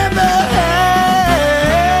we never had.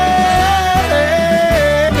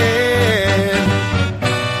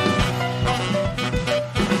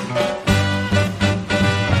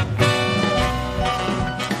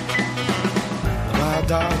 Wild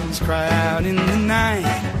dogs cry out in the night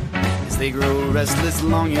as they grow restless,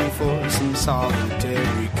 longing for some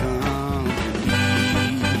solitary company.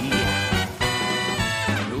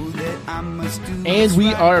 Know that I must do And we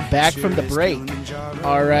what's are right. back Sure from the as break. Kilimanjaro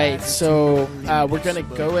All right, rises so to we're going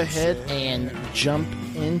to go ahead and jump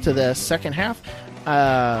into the second half.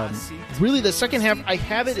 Really, the second half, I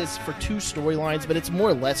have it as for two storylines, but it's more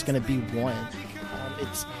or less going to be one.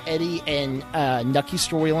 It's Eddie and Nucky's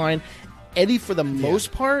storyline. Eddie, for the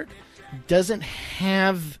most part, doesn't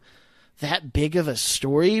have that big of a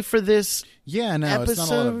story for this Yeah, no, it's not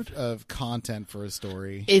a lot episode. of content for a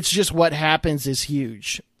story. It's just what happens is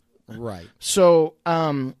huge. Right. So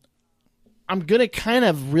I'm going to kind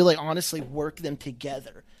of really honestly work them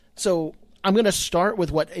together. So I'm going to start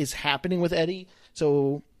with what is happening with Eddie.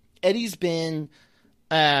 So Eddie's been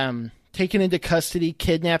taken into custody,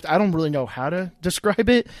 kidnapped. I don't really know how to describe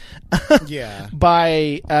it. Yeah.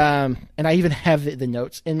 By, and I even have the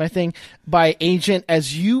notes in my thing, by Agent,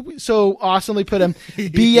 as you so awesomely put him,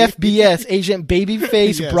 BFBS, Agent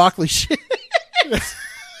Babyface Yes. Broccoli Shit.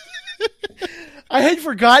 I had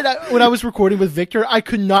forgot when I was recording with Victor, I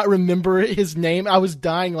could not remember his name. I was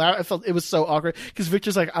dying laughing. I felt it was so awkward because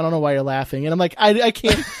Victor's like, I don't know why you're laughing. And I'm like, I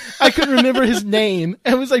can't, I couldn't remember his name.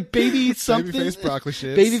 And it was like baby something. Babyface Broccoli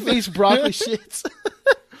Shits. Babyface Broccoli Shits.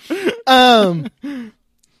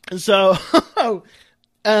 So,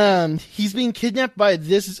 he's being kidnapped by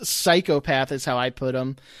this psychopath is how I put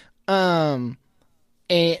him.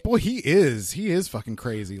 And Boy, he is fucking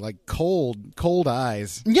crazy. Like cold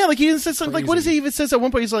eyes. yeah, like he even says something like, what does he even says at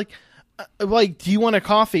one point? He's like, do you want a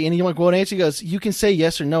coffee? And he like, won't answer. He goes, you can say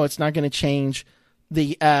yes or no. It's not going to change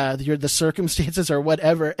the circumstances or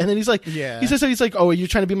whatever. And then he's like, Yeah. he says, he's like, oh, are you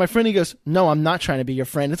trying to be my friend? He goes, no, I'm not trying to be your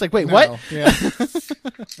friend. It's like, wait, what? No, yeah.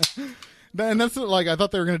 And that's like, I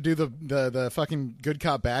thought they were going to do the fucking good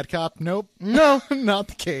cop, bad cop. Nope. No. Not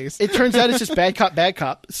the case. It turns out it's just bad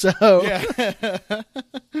cop. So,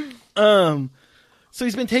 so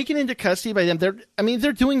he's been taken into custody by them.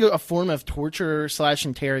 They're doing a form of torture /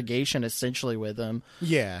 interrogation essentially with him.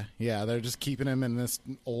 Yeah. They're just keeping him in this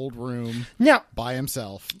old room Now, by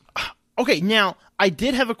himself. okay, now I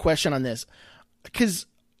did have a question on this because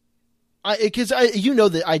you know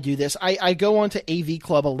that I do this. I go on to AV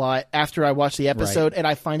Club a lot after I watch the episode, and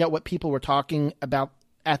I find out what people were talking about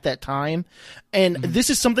at that time. And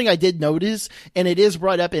this is something I did notice, and it is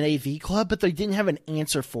brought up in AV Club, but they didn't have an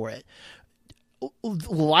answer for it.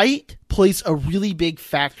 Light plays a really big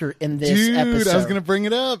factor in this episode. I was going to bring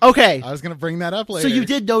it up. Okay. I was going to bring that up later. So you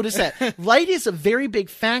did notice that. Light is a very big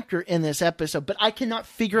factor in this episode, but I cannot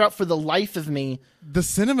figure out for the life of me. The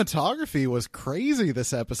cinematography was crazy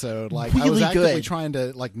this episode. Like, Really I was actively good. trying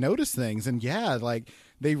to like notice things, and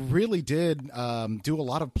they really did do a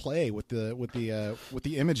lot of play with the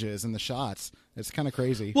images and the shots. It's kind of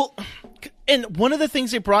crazy. Well, and one of the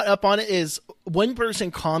things they brought up on it is one person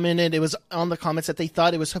commented, it was on the comments, that they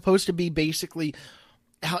thought it was supposed to be basically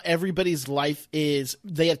how everybody's life is.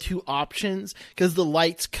 They have two options because the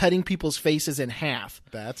light's cutting people's faces in half.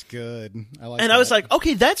 That's good. I like. And that. I was like,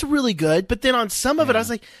 okay, that's really good. But then on some of it, I was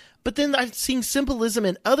like, but then I'm seeing symbolism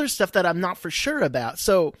and other stuff that I'm not for sure about.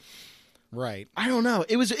 So, right. I don't know.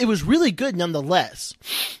 It was really good nonetheless.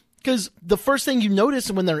 Because the first thing you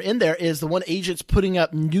notice when they're in there is the one agent's putting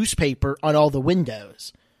up newspaper on all the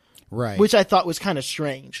windows. Right. Which I thought was kind of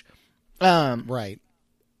strange. Right.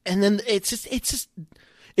 And then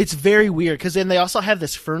it's very weird because then they also have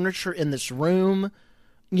this furniture in this room,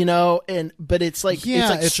 but it's like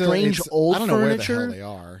strange old I don't know furniture. where the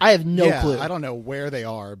hell they are. I have no clue. I don't know where they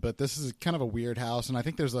are, but this is kind of a weird house, and I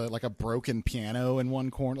think there's a broken piano in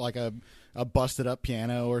one corner, like a busted up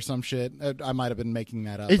piano or some shit. I might have been making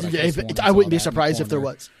that up. But I wouldn't be surprised if there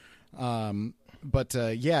was. But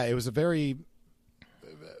it was a very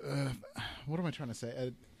what am I trying to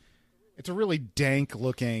say? It's a really dank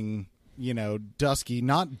looking, dusky,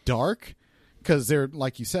 not dark, because there,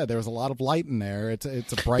 like you said, there was a lot of light in there. It's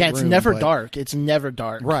a bright Yeah, it's room, never but- dark. It's never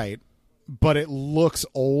dark. right? But it looks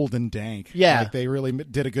old and dank. Yeah. Like they really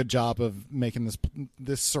did a good job of making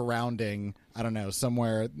this surrounding. I don't know,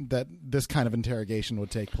 somewhere that this kind of interrogation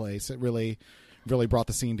would take place. It really brought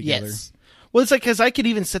the scene together. Yes. Well, it's like, because I could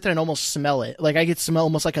even sit there and almost smell it. Like, I could smell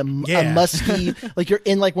almost like a musky, like you're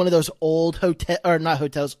in like one of those old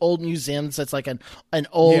old museums that's like an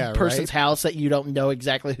old person's house that you don't know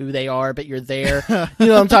exactly who they are, but you're there. You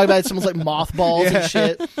know what I'm talking about? It smells like mothballs and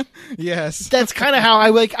shit. Yes. That's kind of how I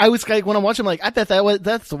was like, when I'm watching, I'm like, I bet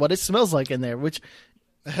that's what it smells like in there, which...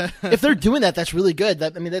 if they're doing that, that's really good.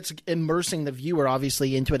 That's immersing the viewer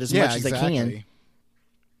obviously into it as much as they can.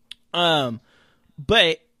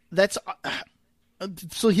 But that's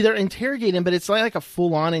so they're interrogating him, but it's like a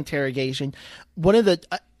full-on interrogation. One of the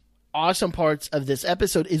awesome parts of this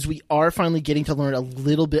episode is we are finally getting to learn a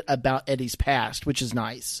little bit about Eddie's past, which is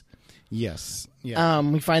nice. Yes. Yeah.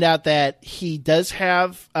 We find out that he does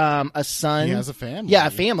have a son. He has a family. Yeah, a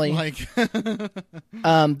family. Like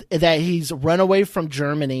that he's run away from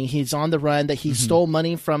Germany. He's on the run. That he stole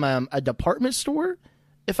money from a department store,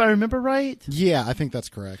 if I remember right. Yeah, I think that's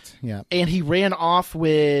correct. Yeah. And he ran off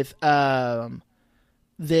with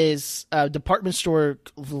this department store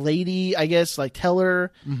lady, I guess, like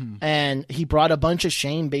teller, and he brought a bunch of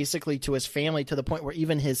shame basically to his family, to the point where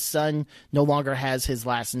even his son no longer has his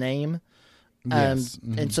last name. Yes.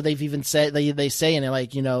 And so they've even said, they say in it,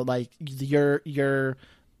 like, like your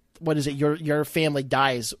what is it? Your family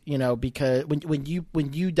dies, because when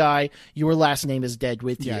you die, your last name is dead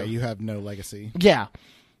with you. Yeah, you have no legacy. Yeah.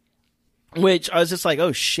 Which I was just like,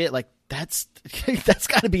 oh shit, like that's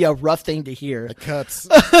got to be a rough thing to hear. It cuts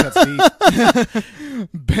deep.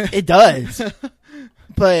 It does.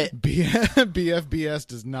 But BFBS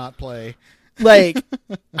does not play. like,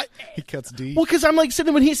 He cuts deep. well, because I'm like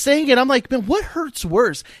sitting when he's saying it, I'm like, man, what hurts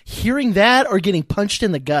worse, hearing that or getting punched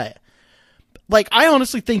in the gut? Like, I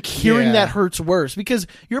honestly think hearing that hurts worse, because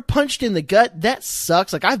you're punched in the gut. That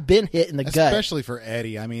sucks. Like, I've been hit in the gut. Especially for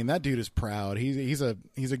Eddie. I mean, that dude is proud. He's a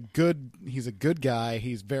good guy.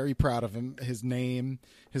 He's very proud of his name,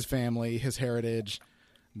 his family, his heritage.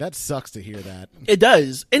 That sucks to hear that. It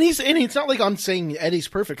does. And it's not like I'm saying Eddie's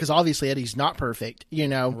perfect, because obviously Eddie's not perfect,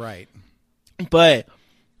 Right. But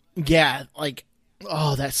yeah, like,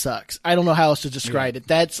 oh, that sucks. I don't know how else to describe it.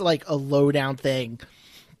 That's like a low down thing.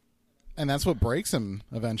 And that's what breaks him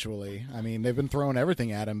eventually. I mean, they've been throwing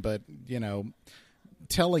everything at him, but,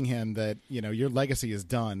 telling him that, your legacy is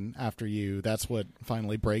done after you, that's what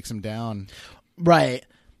finally breaks him down. Right.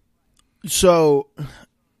 So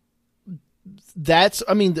that's,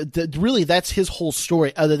 I mean, really that's his whole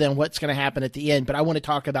story other than what's going to happen at the end. But I want to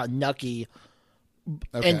talk about Nucky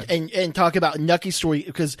and talk about Nucky's story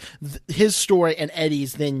because his story and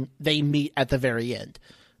Eddie's, then they meet at the very end.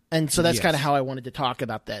 And so that's kind of how I wanted to talk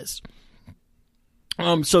about this.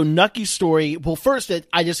 So Nucky's story, well, first,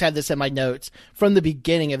 I just had this in my notes from the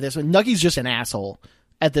beginning of this one. Nucky's just an asshole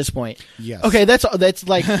at this point. Yes. Okay, that's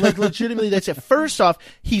like legitimately, that's it. First off,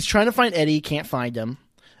 he's trying to find Eddie, can't find him.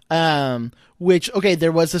 Which, okay,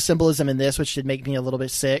 there was the symbolism in this, which did make me a little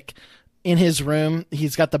bit sick. In his room,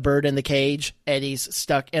 he's got the bird in the cage. Eddie's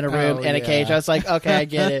stuck in a room in a cage. I was like, okay, I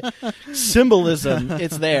get it. Symbolism,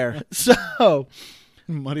 it's there. So,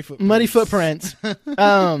 Muddy footprints.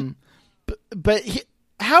 But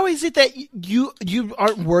how is it that you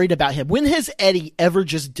aren't worried about him? When has Eddie ever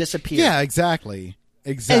just disappeared? Yeah, exactly.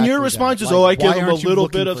 And your response is, I give him a little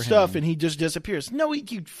bit of stuff and he just disappears. No,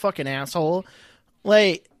 you fucking asshole.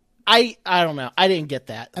 Like, I don't know. I didn't get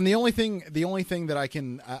that. And the only thing that I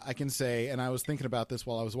can say, and I was thinking about this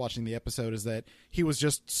while I was watching the episode, is that he was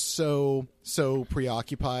just so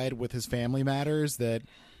preoccupied with his family matters that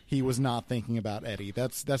he was not thinking about Eddie.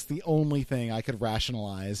 That's the only thing I could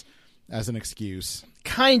rationalize as an excuse.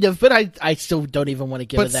 Kind of, but I still don't even want to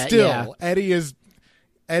give it that. But still,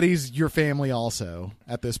 Eddie's your family also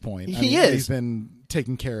at this point. He is. He's been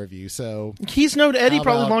taking care of you, so he's known Eddie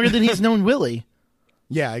probably longer than he's known Willie.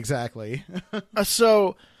 Yeah, exactly.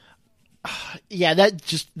 So, yeah,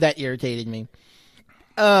 that irritated me.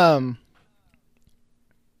 So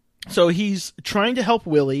he's trying to help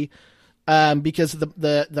Willie, because of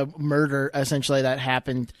the murder essentially that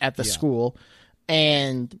happened at the school,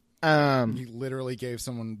 and he literally gave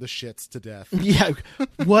someone the shits to death. Yeah,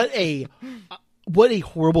 what a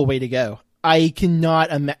horrible way to go. I cannot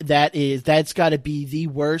that's got to be the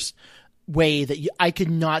worst way that I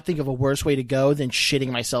could not think of a worse way to go than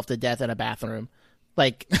shitting myself to death in a bathroom.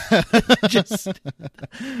 Like, just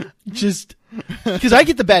because I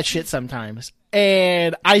get the bad shit sometimes,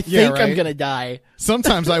 and I think I'm gonna die.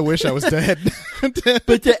 Sometimes I wish I was dead,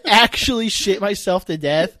 but to actually shit myself to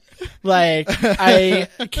death, like, I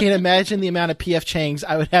can't imagine the amount of PF Changs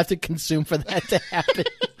I would have to consume for that to happen.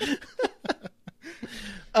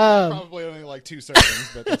 Probably only like 2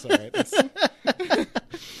 servings, but that's all right.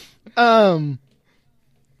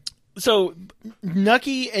 So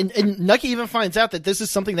Nucky and Nucky even finds out that this is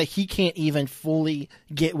something that he can't even fully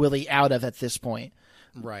get Willie out of at this point.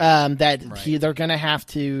 Right. They're gonna have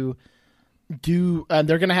to do.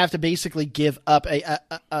 They're gonna have to basically give up a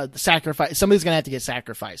sacrifice. Somebody's gonna have to get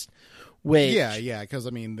sacrificed. Which, yeah, because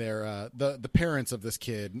I mean, they're the parents of this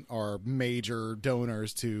kid are major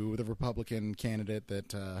donors to the Republican candidate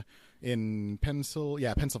that in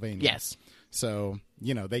Pennsylvania. Yes. So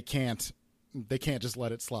they can't just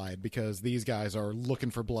let it slide because these guys are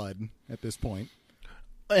looking for blood at this point.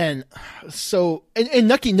 And so, and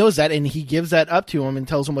Nucky knows that, and he gives that up to him and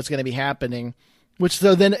tells him what's going to be happening. Which,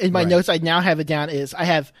 so then in my notes, I now have it down is I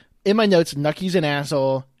have in my notes Nucky's an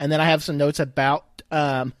asshole, and then I have some notes about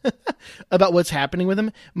about what's happening with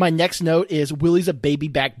him. My next note is Willie's a baby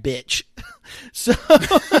back bitch. So,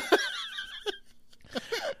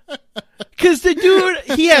 because the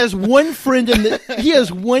dude, he has one friend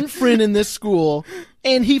in this school,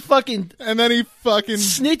 and he fucking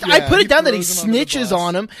snitch. Yeah, I put it down that he snitches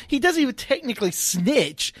on him. He doesn't even technically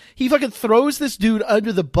snitch. He fucking throws this dude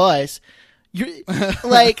under the bus. You're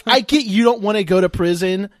like, I get you don't want to go to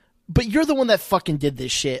prison, but you're the one that fucking did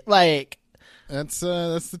this shit. Like, that's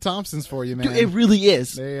the Thompsons for you, man. Dude, it really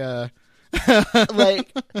is. They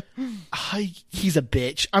like, he's a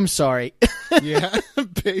bitch. I'm sorry. Yeah,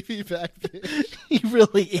 baby back bitch. He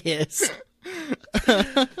really is.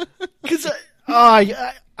 Because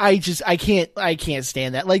I can't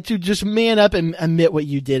stand that. Like, to just man up and admit what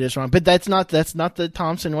you did is wrong. But that's not the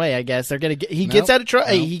Thompson way. I guess they're gonna gets out of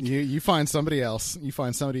trouble. Nope. You find somebody else. You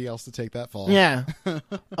find somebody else to take that fall. Yeah.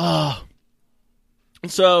 Oh.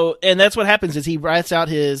 So, and that's what happens is he rats out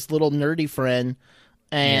his little nerdy friend,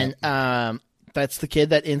 and that's the kid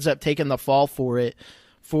that ends up taking the fall for it,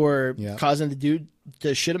 causing the dude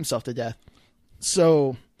to shit himself to death.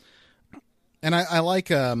 So, and I like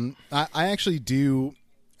I actually do,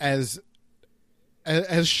 as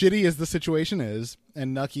shitty as the situation is,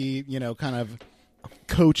 and Nucky, kind of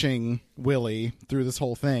coaching Willie through this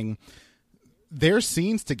whole thing. Their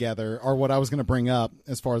scenes together are what I was going to bring up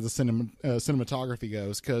as far as the cinematography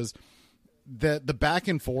goes, because the back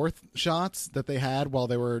and forth shots that they had while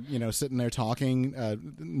they were sitting there talking,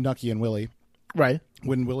 Nucky and Willie, right,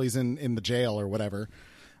 when Willie's in the jail or whatever,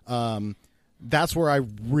 that's where I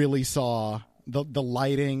really saw the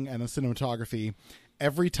lighting and the cinematography.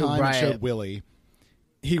 every time Right. it showed Willie,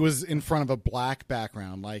 he was in front of a black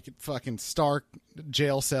background, like fucking stark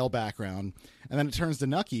jail cell background. And then it turns to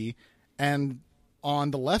Nucky, and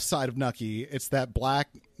on the left side of Nucky, it's that black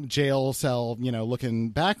jail cell, looking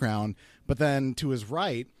background. But then to his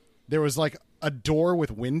right, there was like a door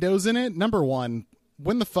with windows in it. Number one,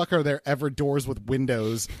 when the fuck are there ever doors with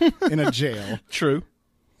windows in a jail? True.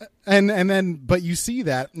 And then, but you see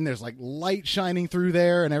that, and there's like light shining through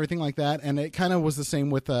there and everything like that. And it kind of was the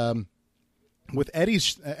same with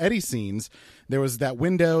Eddie's scenes. There was that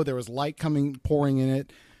window, there was light pouring in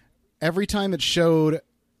it. Every time it showed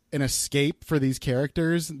an escape for these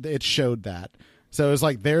characters, it showed that. So it was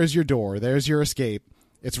like, there's your door, there's your escape.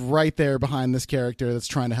 It's right there behind this character that's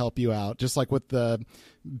trying to help you out. Just like with the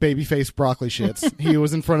babyface broccoli shits, he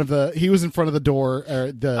was in front of the door,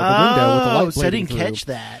 or the window with the light so I bleeding didn't through. catch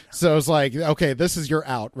that. So it's like, okay, this is your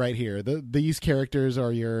out right here. These characters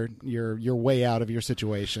are your way out of your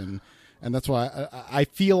situation. And that's why I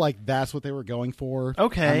feel like that's what they were going for.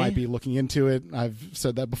 Okay. I might be looking into it. I've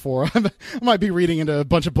said that before. I might be reading into a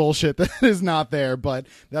bunch of bullshit that is not there, but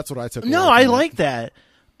that's what I took. No, away I from it. like that.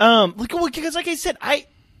 Because like I said,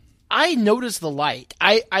 I noticed the light.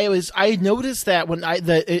 I noticed that when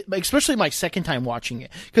especially my second time watching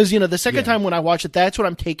it, because the second time when I watch it, that's when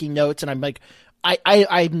I'm taking notes, and I'm like,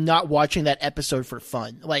 I'm not watching that episode for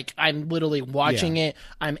fun. Like, I'm literally watching it.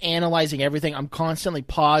 I'm analyzing everything. I'm constantly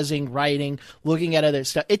pausing, writing, looking at other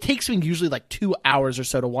stuff. It takes me usually like 2 hours or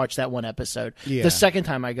so to watch that one episode. Yeah. The second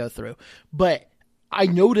time I go through, but I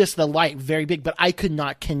noticed the light very big, but I could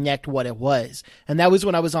not connect what it was. And that was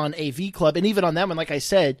when I was on AV Club. And even on that one, like I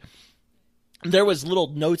said, there was little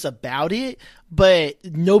notes about it, but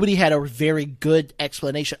nobody had a very good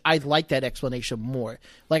explanation. I like that explanation more.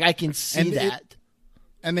 Like, I can see that.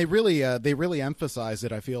 And they really emphasize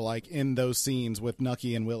it, I feel like, in those scenes with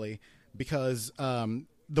Nucky and Willie, because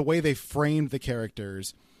the way they framed the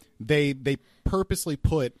characters, they purposely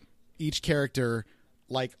put each character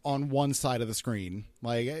like on one side of the screen.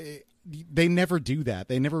 Like, they never do that.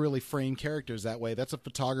 They never really frame characters that way. That's a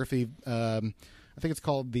photography. I think it's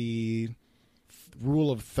called the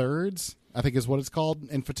rule of thirds, I think is what it's called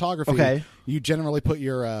in photography. Okay. You generally put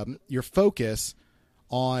your focus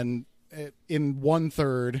on in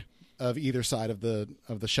 1/3 of either side of the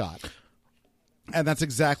shot. And that's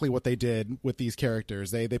exactly what they did with these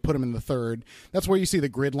characters. They put them in the third. That's where you see the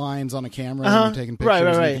grid lines on a camera when you're taking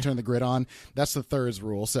pictures and you can turn the grid on. That's the thirds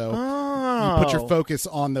rule. So you put your focus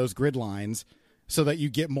on those grid lines so that you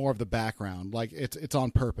get more of the background. Like, it's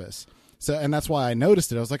on purpose. So, and that's why I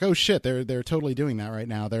noticed it. I was like, oh shit, they're totally doing that right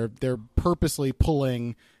now. They're purposely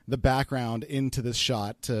pulling the background into this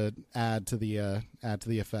shot to add to the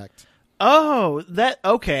effect. Oh,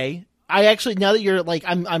 okay. I actually, now that you're like,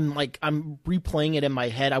 I'm replaying it in my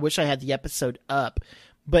head. I wish I had the episode up,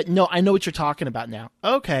 but no, I know what you're talking about now.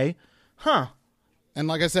 Okay. Huh. And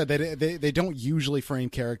like I said, they don't usually frame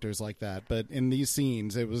characters like that, but in these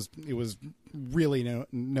scenes, it was really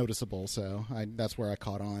noticeable. So that's where I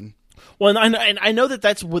caught on. Well, and I know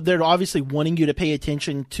that's what they're obviously wanting you to pay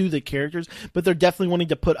attention to the characters, but they're definitely wanting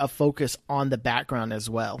to put a focus on the background as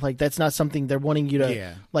well. Like, that's not something they're wanting you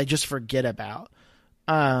to like just forget about.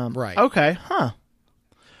 Right. Okay. Huh.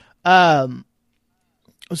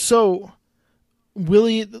 So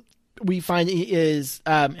Willie, we find is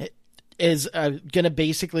gonna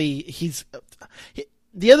basically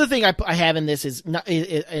the other thing I have in this is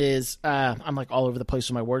I'm like all over the place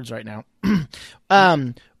with my words right now.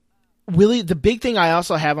 Willie, the big thing I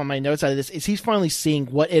also have on my notes out of this is he's finally seeing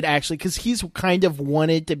what it actually, because he's kind of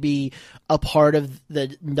wanted to be a part of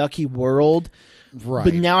the Nucky world. Right.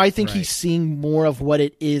 But now I think he's seeing more of what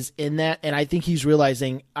it is in that, and I think he's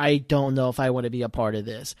realizing, I don't know if I want to be a part of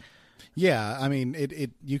this. Yeah, I mean,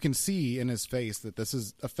 it you can see in his face that this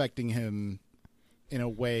is affecting him in a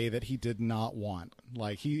way that he did not want.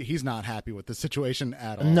 Like, he's not happy with the situation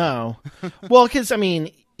at all. No. Well, because, I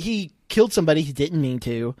mean, he killed somebody he didn't mean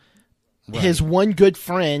to. Right. His one good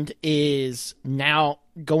friend is now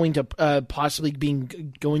going to possibly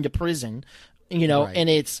going to prison, right. And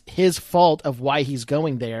it's his fault of why he's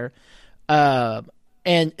going there.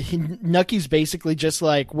 And Nucky's basically just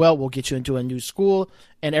like, well, we'll get you into a new school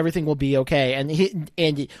and everything will be okay.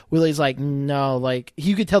 And Willie's like, no, like,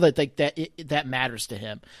 you could tell that like that matters to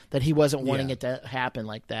him, that he wasn't wanting it to happen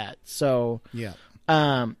like that. So yeah,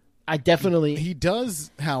 I definitely he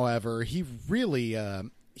does. However, he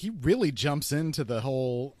really jumps into the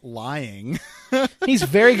whole lying. He's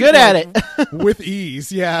very good at it. With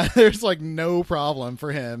ease. Yeah, there's like no problem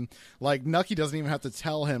for him. Like, Nucky doesn't even have to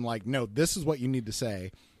tell him like, no, this is what you need to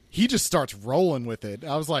say. he just starts rolling with it.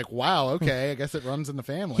 I was like, wow, okay, I guess it runs in the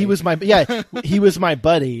family. He was my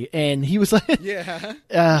buddy, and he was like, yeah.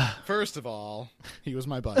 First of all, he was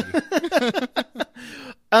my buddy.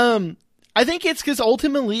 I think it's because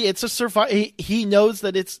ultimately it's a he knows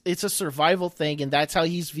that it's a survival thing, and that's how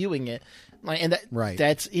he's viewing it. Like, and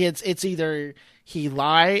it's either he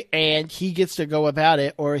lie and he gets to go about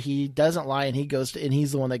it, or he doesn't lie and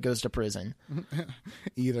he's the one that goes to prison.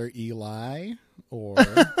 Either Eli or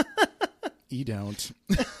you don't.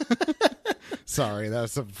 Sorry,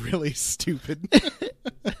 that's a really stupid.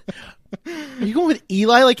 Are you going with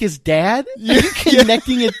Eli like his dad? Are you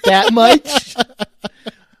connecting it that much?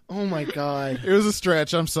 Oh my god. It was a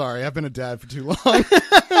stretch. I'm sorry. I've been a dad for too long.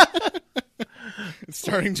 It's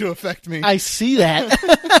starting to affect me. I see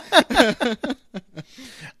that.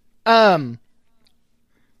 And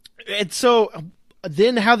so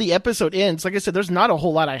then how the episode ends, like I said, there's not a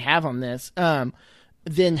whole lot I have on this.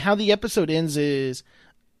 Then how the episode ends is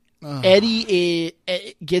Eddie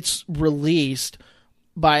gets released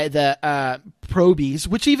by the probies,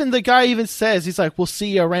 which even the guy even says, he's like, we'll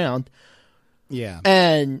see you around. Yeah.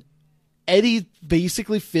 And Eddie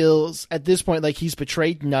basically feels at this point like he's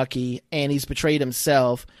betrayed Nucky and he's betrayed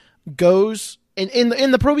himself. Goes and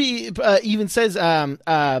in the probie even says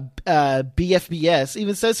BFBS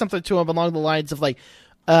even says something to him along the lines of like,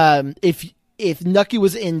 if Nucky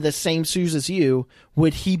was in the same shoes as you,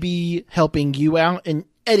 would he be helping you out? And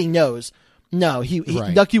Eddie knows, no,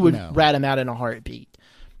 Nucky would rat him out in a heartbeat.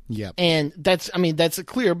 Yep. And that's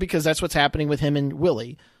clear because that's what's happening with him and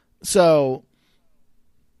Willie. So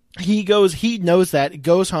he knows that,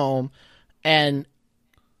 goes home, and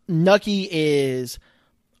Nucky is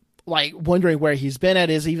like wondering where he's been at,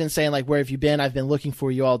 is even saying like, where have you been? I've been looking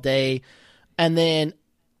for you all day. And then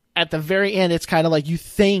at the very end, it's kind of like you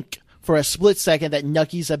think for a split second that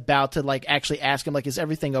Nucky's about to like actually ask him like, is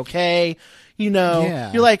everything okay?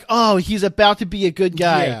 You're like, oh, he's about to be a good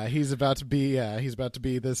guy. Yeah, he's about to be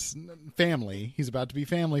this family. He's about to be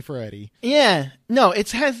family for Eddie. Yeah. No,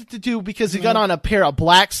 it has to do because he got on a pair of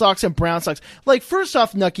black socks and brown socks. Like, first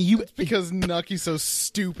off, Nucky, It's because Nucky's so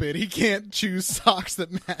stupid. He can't choose socks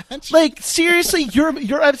that match. Like, seriously,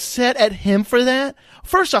 you're upset at him for that?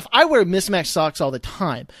 First off, I wear mismatched socks all the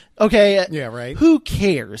time. Okay? Yeah, right. Who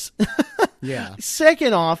cares? Yeah.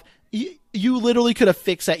 Second off, you literally could have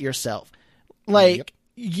fixed that yourself. Like,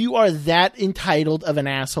 you are that entitled of an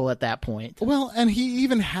asshole at that point. Well, and he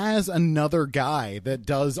even has another guy that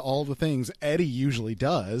does all the things Eddie usually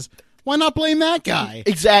does. Why not blame that guy?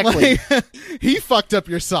 Exactly. Like, he fucked up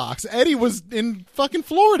your socks. Eddie was in fucking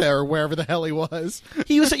Florida or wherever the hell he was.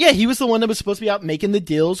 He was the one that was supposed to be out making the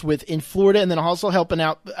deals in Florida, and then also helping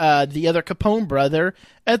out the other Capone brother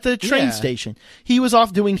at the train station. He was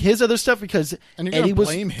off doing his other stuff because and you're Eddie gonna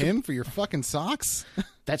blame him for your fucking socks?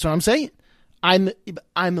 That's what I'm saying. I'm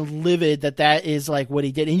livid that is like what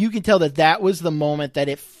he did, and you can tell that was the moment that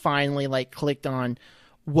it finally like clicked on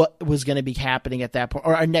what was going to be happening at that point,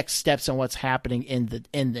 or our next steps on what's happening in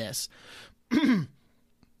this.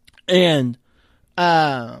 And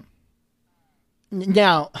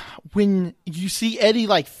now, when you see Eddie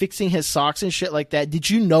like fixing his socks and shit like that, did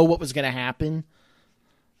you know what was going to happen?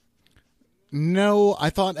 No,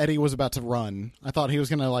 I thought Eddie was about to run. I thought he was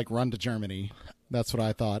going to like run to Germany. That's what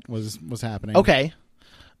I thought was happening. Okay.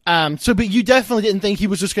 But you definitely didn't think he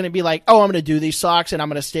was just going to be like, oh, I'm going to do these socks and I'm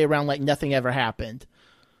going to stay around like nothing ever happened.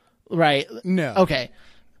 Right? No. Okay.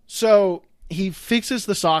 So he fixes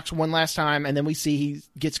the socks one last time, and then we see he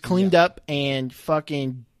gets cleaned up and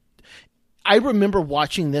fucking... I remember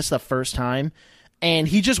watching this the first time, and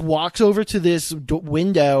he just walks over to this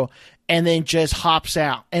window and then just hops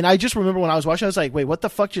out. And I just remember when I was watching, I was like, wait, what the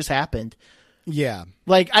fuck just happened? Yeah.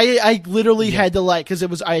 Like, I literally had to, like, because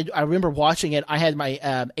it was, I remember watching it. I had my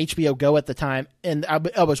HBO Go at the time, and I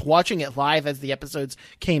was watching it live as the episodes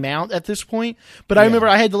came out at this point. But I remember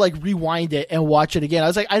I had to, like, rewind it and watch it again. I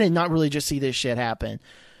was like, I did not really just see this shit happen.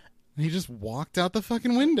 He just walked out the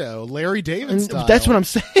fucking window, Larry David style. That's what I'm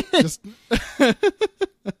saying.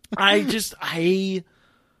 I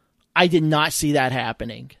did not see that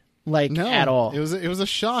happening, like, at all. It was a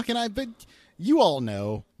shock, but you all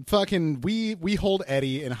know, fucking, we hold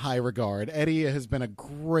Eddie in high regard. Eddie has been a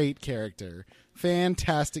great character,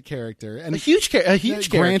 fantastic character, and a huge character.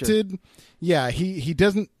 Granted, yeah, he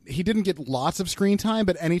didn't get lots of screen time,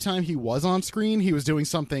 but anytime he was on screen, he was doing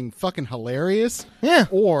something fucking hilarious,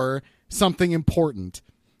 or something important.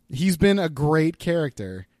 He's been a great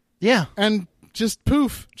character, and just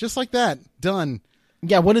poof, just like that, done.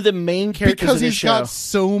 Yeah, one of the main characters because of this he's show. got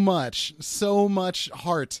so much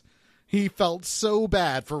heart. He felt so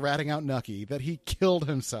bad for ratting out Nucky that he killed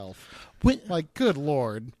himself. Like, good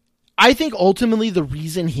Lord. I think ultimately the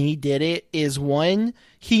reason he did it is, one,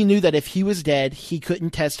 he knew that if he was dead, he couldn't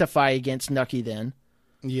testify against Nucky then.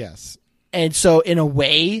 Yes. And so in a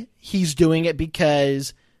way, he's doing it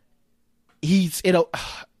because it's going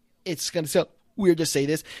to sound weird to say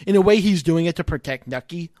this. In a way, he's doing it to protect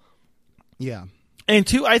Nucky. Yeah. And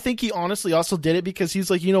two, I think he honestly also did it because he's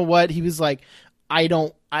like, you know what? He was like,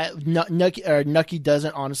 Nucky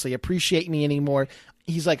doesn't honestly appreciate me anymore.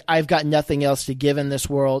 He's like, I've got nothing else to give in this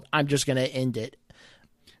world. I'm just going to end it.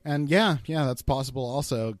 And yeah, that's possible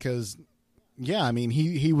also because, yeah, I mean,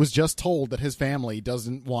 he was just told that his family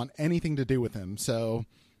doesn't want anything to do with him. So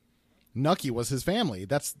Nucky was his family.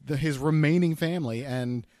 That's his remaining family.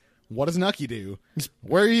 And what does Nucky do?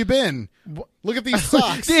 Where have you been? Look at these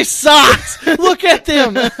socks. These socks! Look at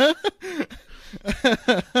them!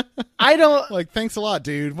 I don't... Like, thanks a lot,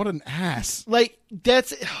 dude. What an ass. Like,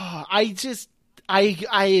 that's... I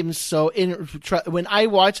am so... When I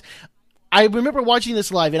watch... I remember watching this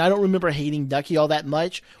live, and I don't remember hating Nucky all that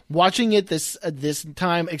much. Watching it this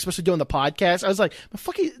time, especially doing the podcast, I was like,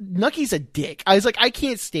 fucking Nucky's a dick. I was like, I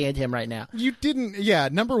can't stand him right now. You didn't... Yeah,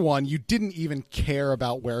 number one, you didn't even care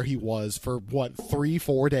about where he was for,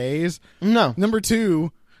 3-4 days? No. Number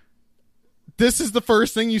two... This is the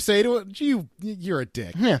first thing you say to it. You're a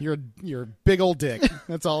dick. Yeah. You're a big old dick.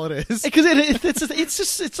 That's all it is. Because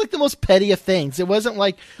it's like the most petty of things. It wasn't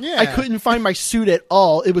like I couldn't find my suit at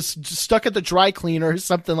all. It was just stuck at the dry cleaner or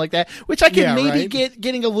something like that, which I could maybe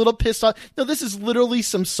getting a little pissed off. No, this is literally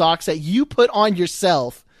some socks that you put on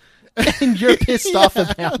yourself, and you're pissed off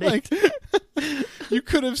about it. You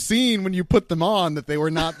could have seen when you put them on that they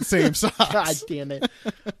were not the same socks. God damn it.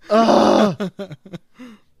 Ugh.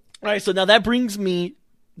 All right, so now that brings me,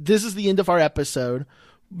 this is the end of our episode.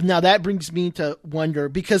 Now that brings me to wonder,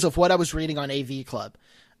 because of what I was reading on AV Club,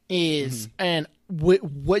 and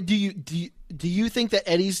what do you think that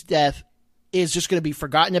Eddie's death is just going to be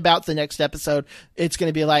forgotten about the next episode? It's going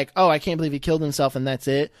to be like, oh, I can't believe he killed himself and that's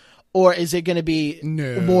it? Or is it going to be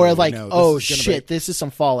more like, oh shit, this is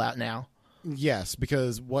some fallout now? Yes,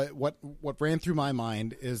 because what ran through my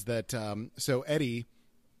mind is that, so Eddie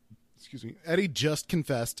just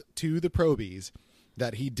confessed to the Probies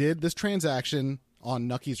that he did this transaction on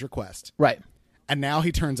Nucky's request. Right. And now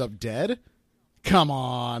he turns up dead? Come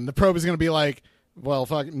on. The Probies going to be like, well,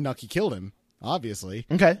 fuck, Nucky killed him, obviously.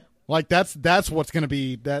 Okay. Like, that's what's going to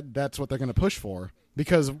be, that's what they're going to push for.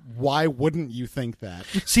 Because why wouldn't you think that?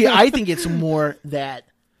 See, I think it's more that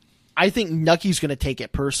I think Nucky's going to take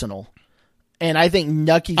it personal. And I think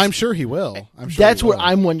Nucky's... I'm sure he will. That's what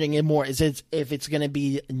I'm wondering it more, is if it's going to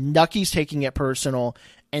be Nucky's taking it personal,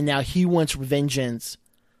 and now he wants vengeance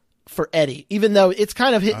for Eddie. Even though it's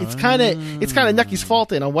kind of Nucky's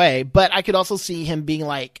fault in a way, but I could also see him being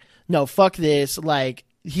like, no, fuck this. Like,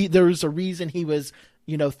 there's a reason he was,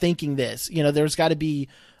 thinking this. There's got to be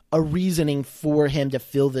a reasoning for him to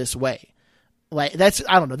feel this way. Like,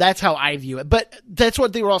 I don't know. That's how I view it. But that's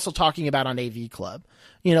what they were also talking about on AV Club.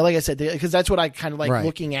 Like I said, because that's what I kind of like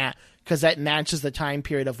looking at, because that matches the time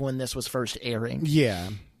period of when this was first airing. Yeah.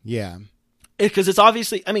 Because it's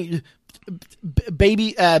obviously, I mean,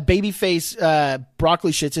 babyface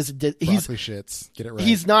broccoli shits is broccoli shits. Get it right.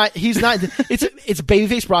 He's not. It's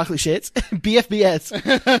babyface broccoli shits.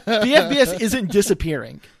 BFBS isn't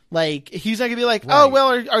disappearing. Like, he's not gonna be like, oh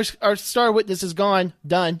well, our star witness is gone,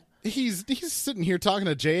 done. He's sitting here talking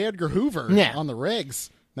to J. Edgar Hoover on the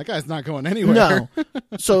regs. That guy's not going anywhere. No.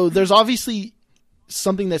 So there's obviously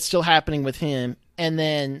something that's still happening with him, and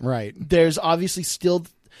then there's obviously still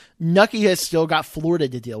Nucky has still got Florida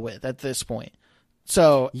to deal with at this point.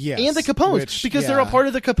 So and the Capones, because they're a part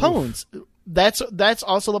of the Capones. Oof. That's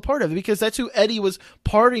also a part of it, because that's who Eddie was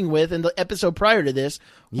parting with in the episode prior to this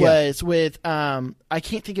was with I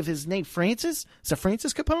can't think of his name. Francis? Is it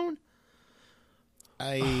Francis Capone?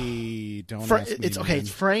 I don't. It's okay. It's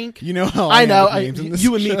Frank. You know how I know.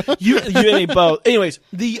 You and me. You and me both. Anyways,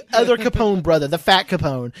 the other Capone brother, the fat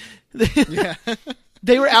Capone.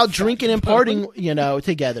 They were out drinking and partying,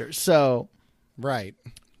 together. So, right.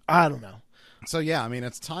 I don't know. So yeah, I mean,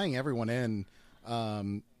 it's tying everyone in,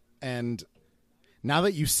 and now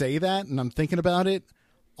that you say that, and I'm thinking about it,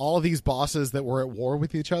 all of these bosses that were at war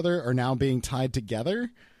with each other are now being tied together.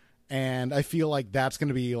 And I feel like that's going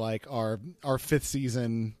to be like our fifth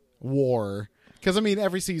season war, because I mean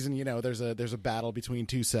every season there's a battle between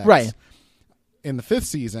two sects. Right. In the fifth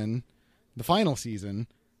season, the final season,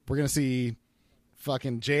 we're going to see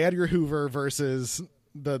fucking J. Edgar Hoover versus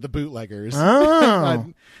the bootleggers.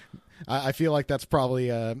 Oh. I feel like that's probably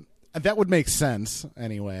that would make sense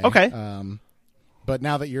anyway. Okay. But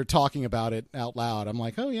now that you're talking about it out loud, I'm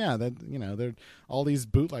like, oh yeah, that they're all these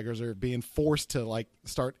bootleggers are being forced to like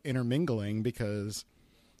start intermingling because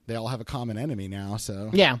they all have a common enemy now. So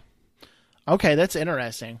yeah, okay, that's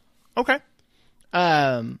interesting. Okay,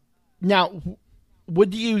 now what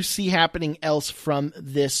do you see happening else from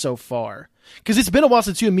this so far? Because it's been a while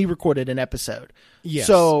since you and me recorded an episode. Yes.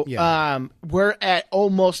 So yeah. We're at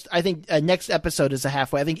almost, I think next episode is a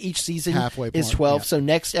halfway. I think each season Halfway is point, 12. yeah. So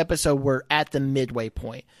next episode, we're at the midway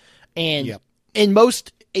point. And Yep. in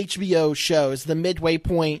most HBO shows, the midway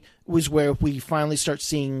point was where we finally start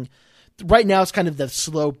seeing. Right now, it's kind of the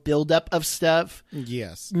slow buildup of stuff.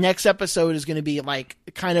 Yes. Next episode is going to be like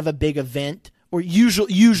kind of a big event. Or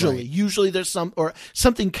usually there's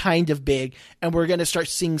something kind of big, and we're going to start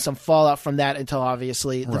seeing some fallout from that until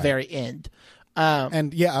obviously the Right. very end.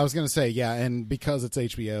 And yeah, I was going to say, yeah, and because it's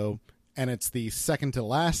HBO and it's the second to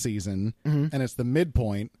last season and it's the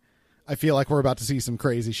midpoint, I feel like we're about to see some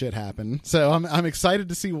crazy shit happen. So I'm excited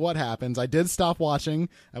to see what happens. I did stop watching.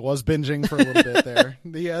 I was binging for a little bit there,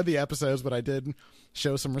 the episodes, but I did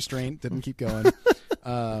show some restraint, didn't keep going.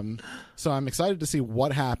 So I'm excited to see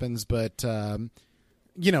what happens, but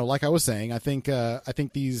like I was saying, I think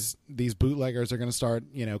these bootleggers are going to start,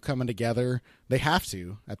 coming together. They have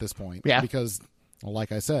to at this point, yeah, because,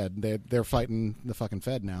 like I said, they're fighting the fucking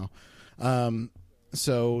Fed now.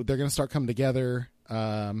 So they're going to start coming together.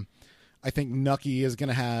 I think Nucky is going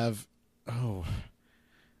to have.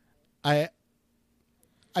 I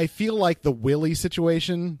feel like the Willie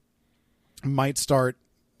situation might start,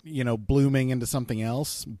 blooming into something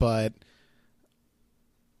else, but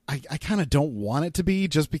I kind of don't want it to be,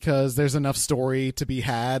 just because there's enough story to be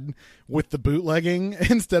had with the bootlegging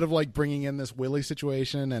instead of like bringing in this Willie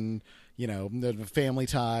situation and, the family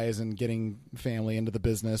ties and getting family into the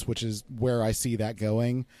business, which is where I see that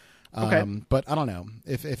going. Okay. But I don't know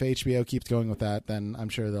if HBO keeps going with that, then I'm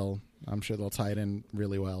sure they'll tie it in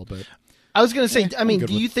really well. But I was going to say, I mean,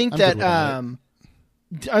 do you think that,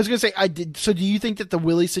 I was going to say, so do you think that the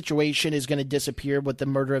Willie situation is going to disappear with the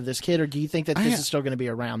murder of this kid, or do you think that this is still going to be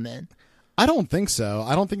around then? I don't think so.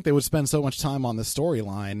 I don't think they would spend so much time on this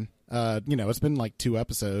storyline. It's been like 2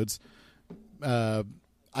 episodes.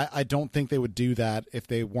 I don't think they would do that if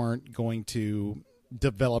they weren't going to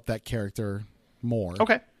develop that character more.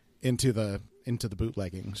 Okay. Into the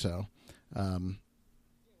bootlegging. So,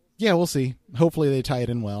 yeah, we'll see. Hopefully they tie it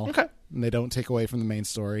in well. Okay. And they don't take away from the main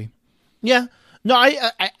story. Yeah. No,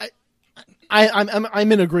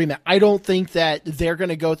 I'm in agreement. I don't think that they're going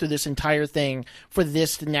to go through this entire thing for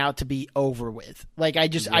this to be over with. Like, I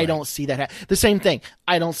don't see that. The same thing.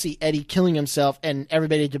 I don't see Eddie killing himself and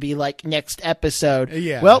everybody to be like, next episode.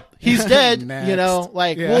 Yeah. Well, he's dead. Next.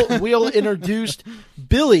 We'll introduce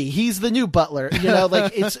Billy. He's the new butler.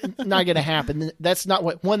 It's not going to happen. That's not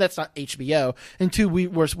that's not HBO. And 2,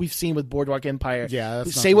 we've seen with Boardwalk Empire. Yeah.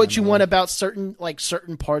 That's Say what you want about certain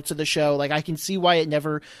parts of the show. Like, I can see why it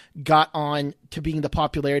never got on to being the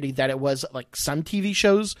popularity that it was like some TV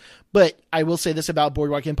shows, but I will say this about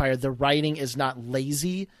Boardwalk Empire: the writing is not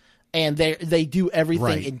lazy, and they do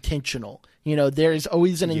everything intentional. There is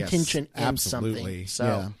always an intention in absolutely. something. So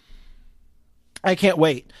yeah. I can't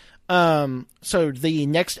wait. So the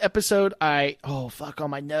next episode, fuck all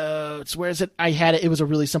my notes. Where is it? I had it. It was a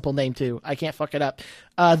really simple name too. I can't fuck it up.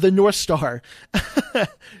 The North Star.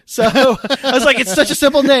 So I was like, it's such a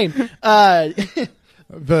simple name.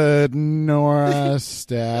 The North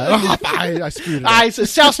Star. I screwed it up. So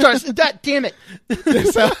South Stars. Damn it.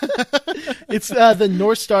 It's the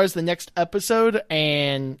North Stars, the next episode.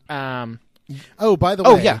 And by the way.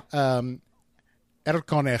 Oh, yeah.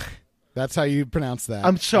 Erkonech. That's how you pronounce that.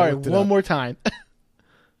 I'm sorry. One more time.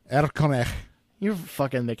 Erkonech. You're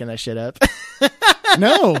fucking making that shit up.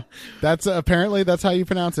 No, that's apparently that's how you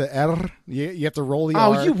pronounce it. You have to roll the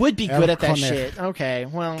R. Oh, you would be good at that shit. Okay,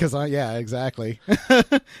 well, because exactly.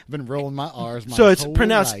 I've been rolling my R's my so it's whole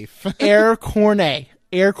pronounced life. Air Cornet.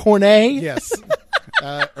 Air Cornet. Yes,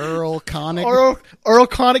 Earl Connick. Earl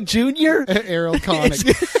Connick Jr. Earl Connick.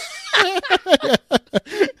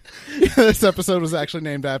 This episode was actually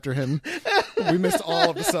named after him. We missed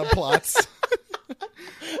all of the subplots.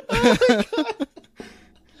 Oh my God.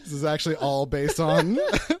 This is actually all based on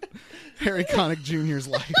Harry Connick Jr.'s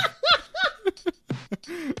life.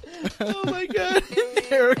 Oh my God.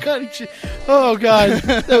 Harry Connick Jr. Oh God.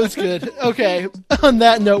 That was good. Okay. On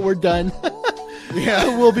that note, we're done.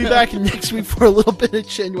 Yeah. We'll be back next week for a little bit of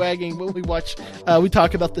chin wagging when we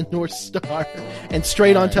talk about the North Star and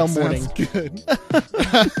Straight On Till Morning. Good.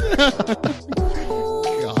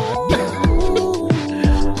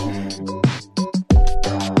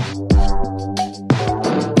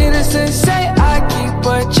 Innocent say I keep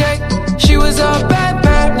a check. She was a bad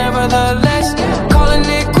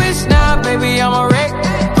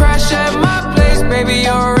share my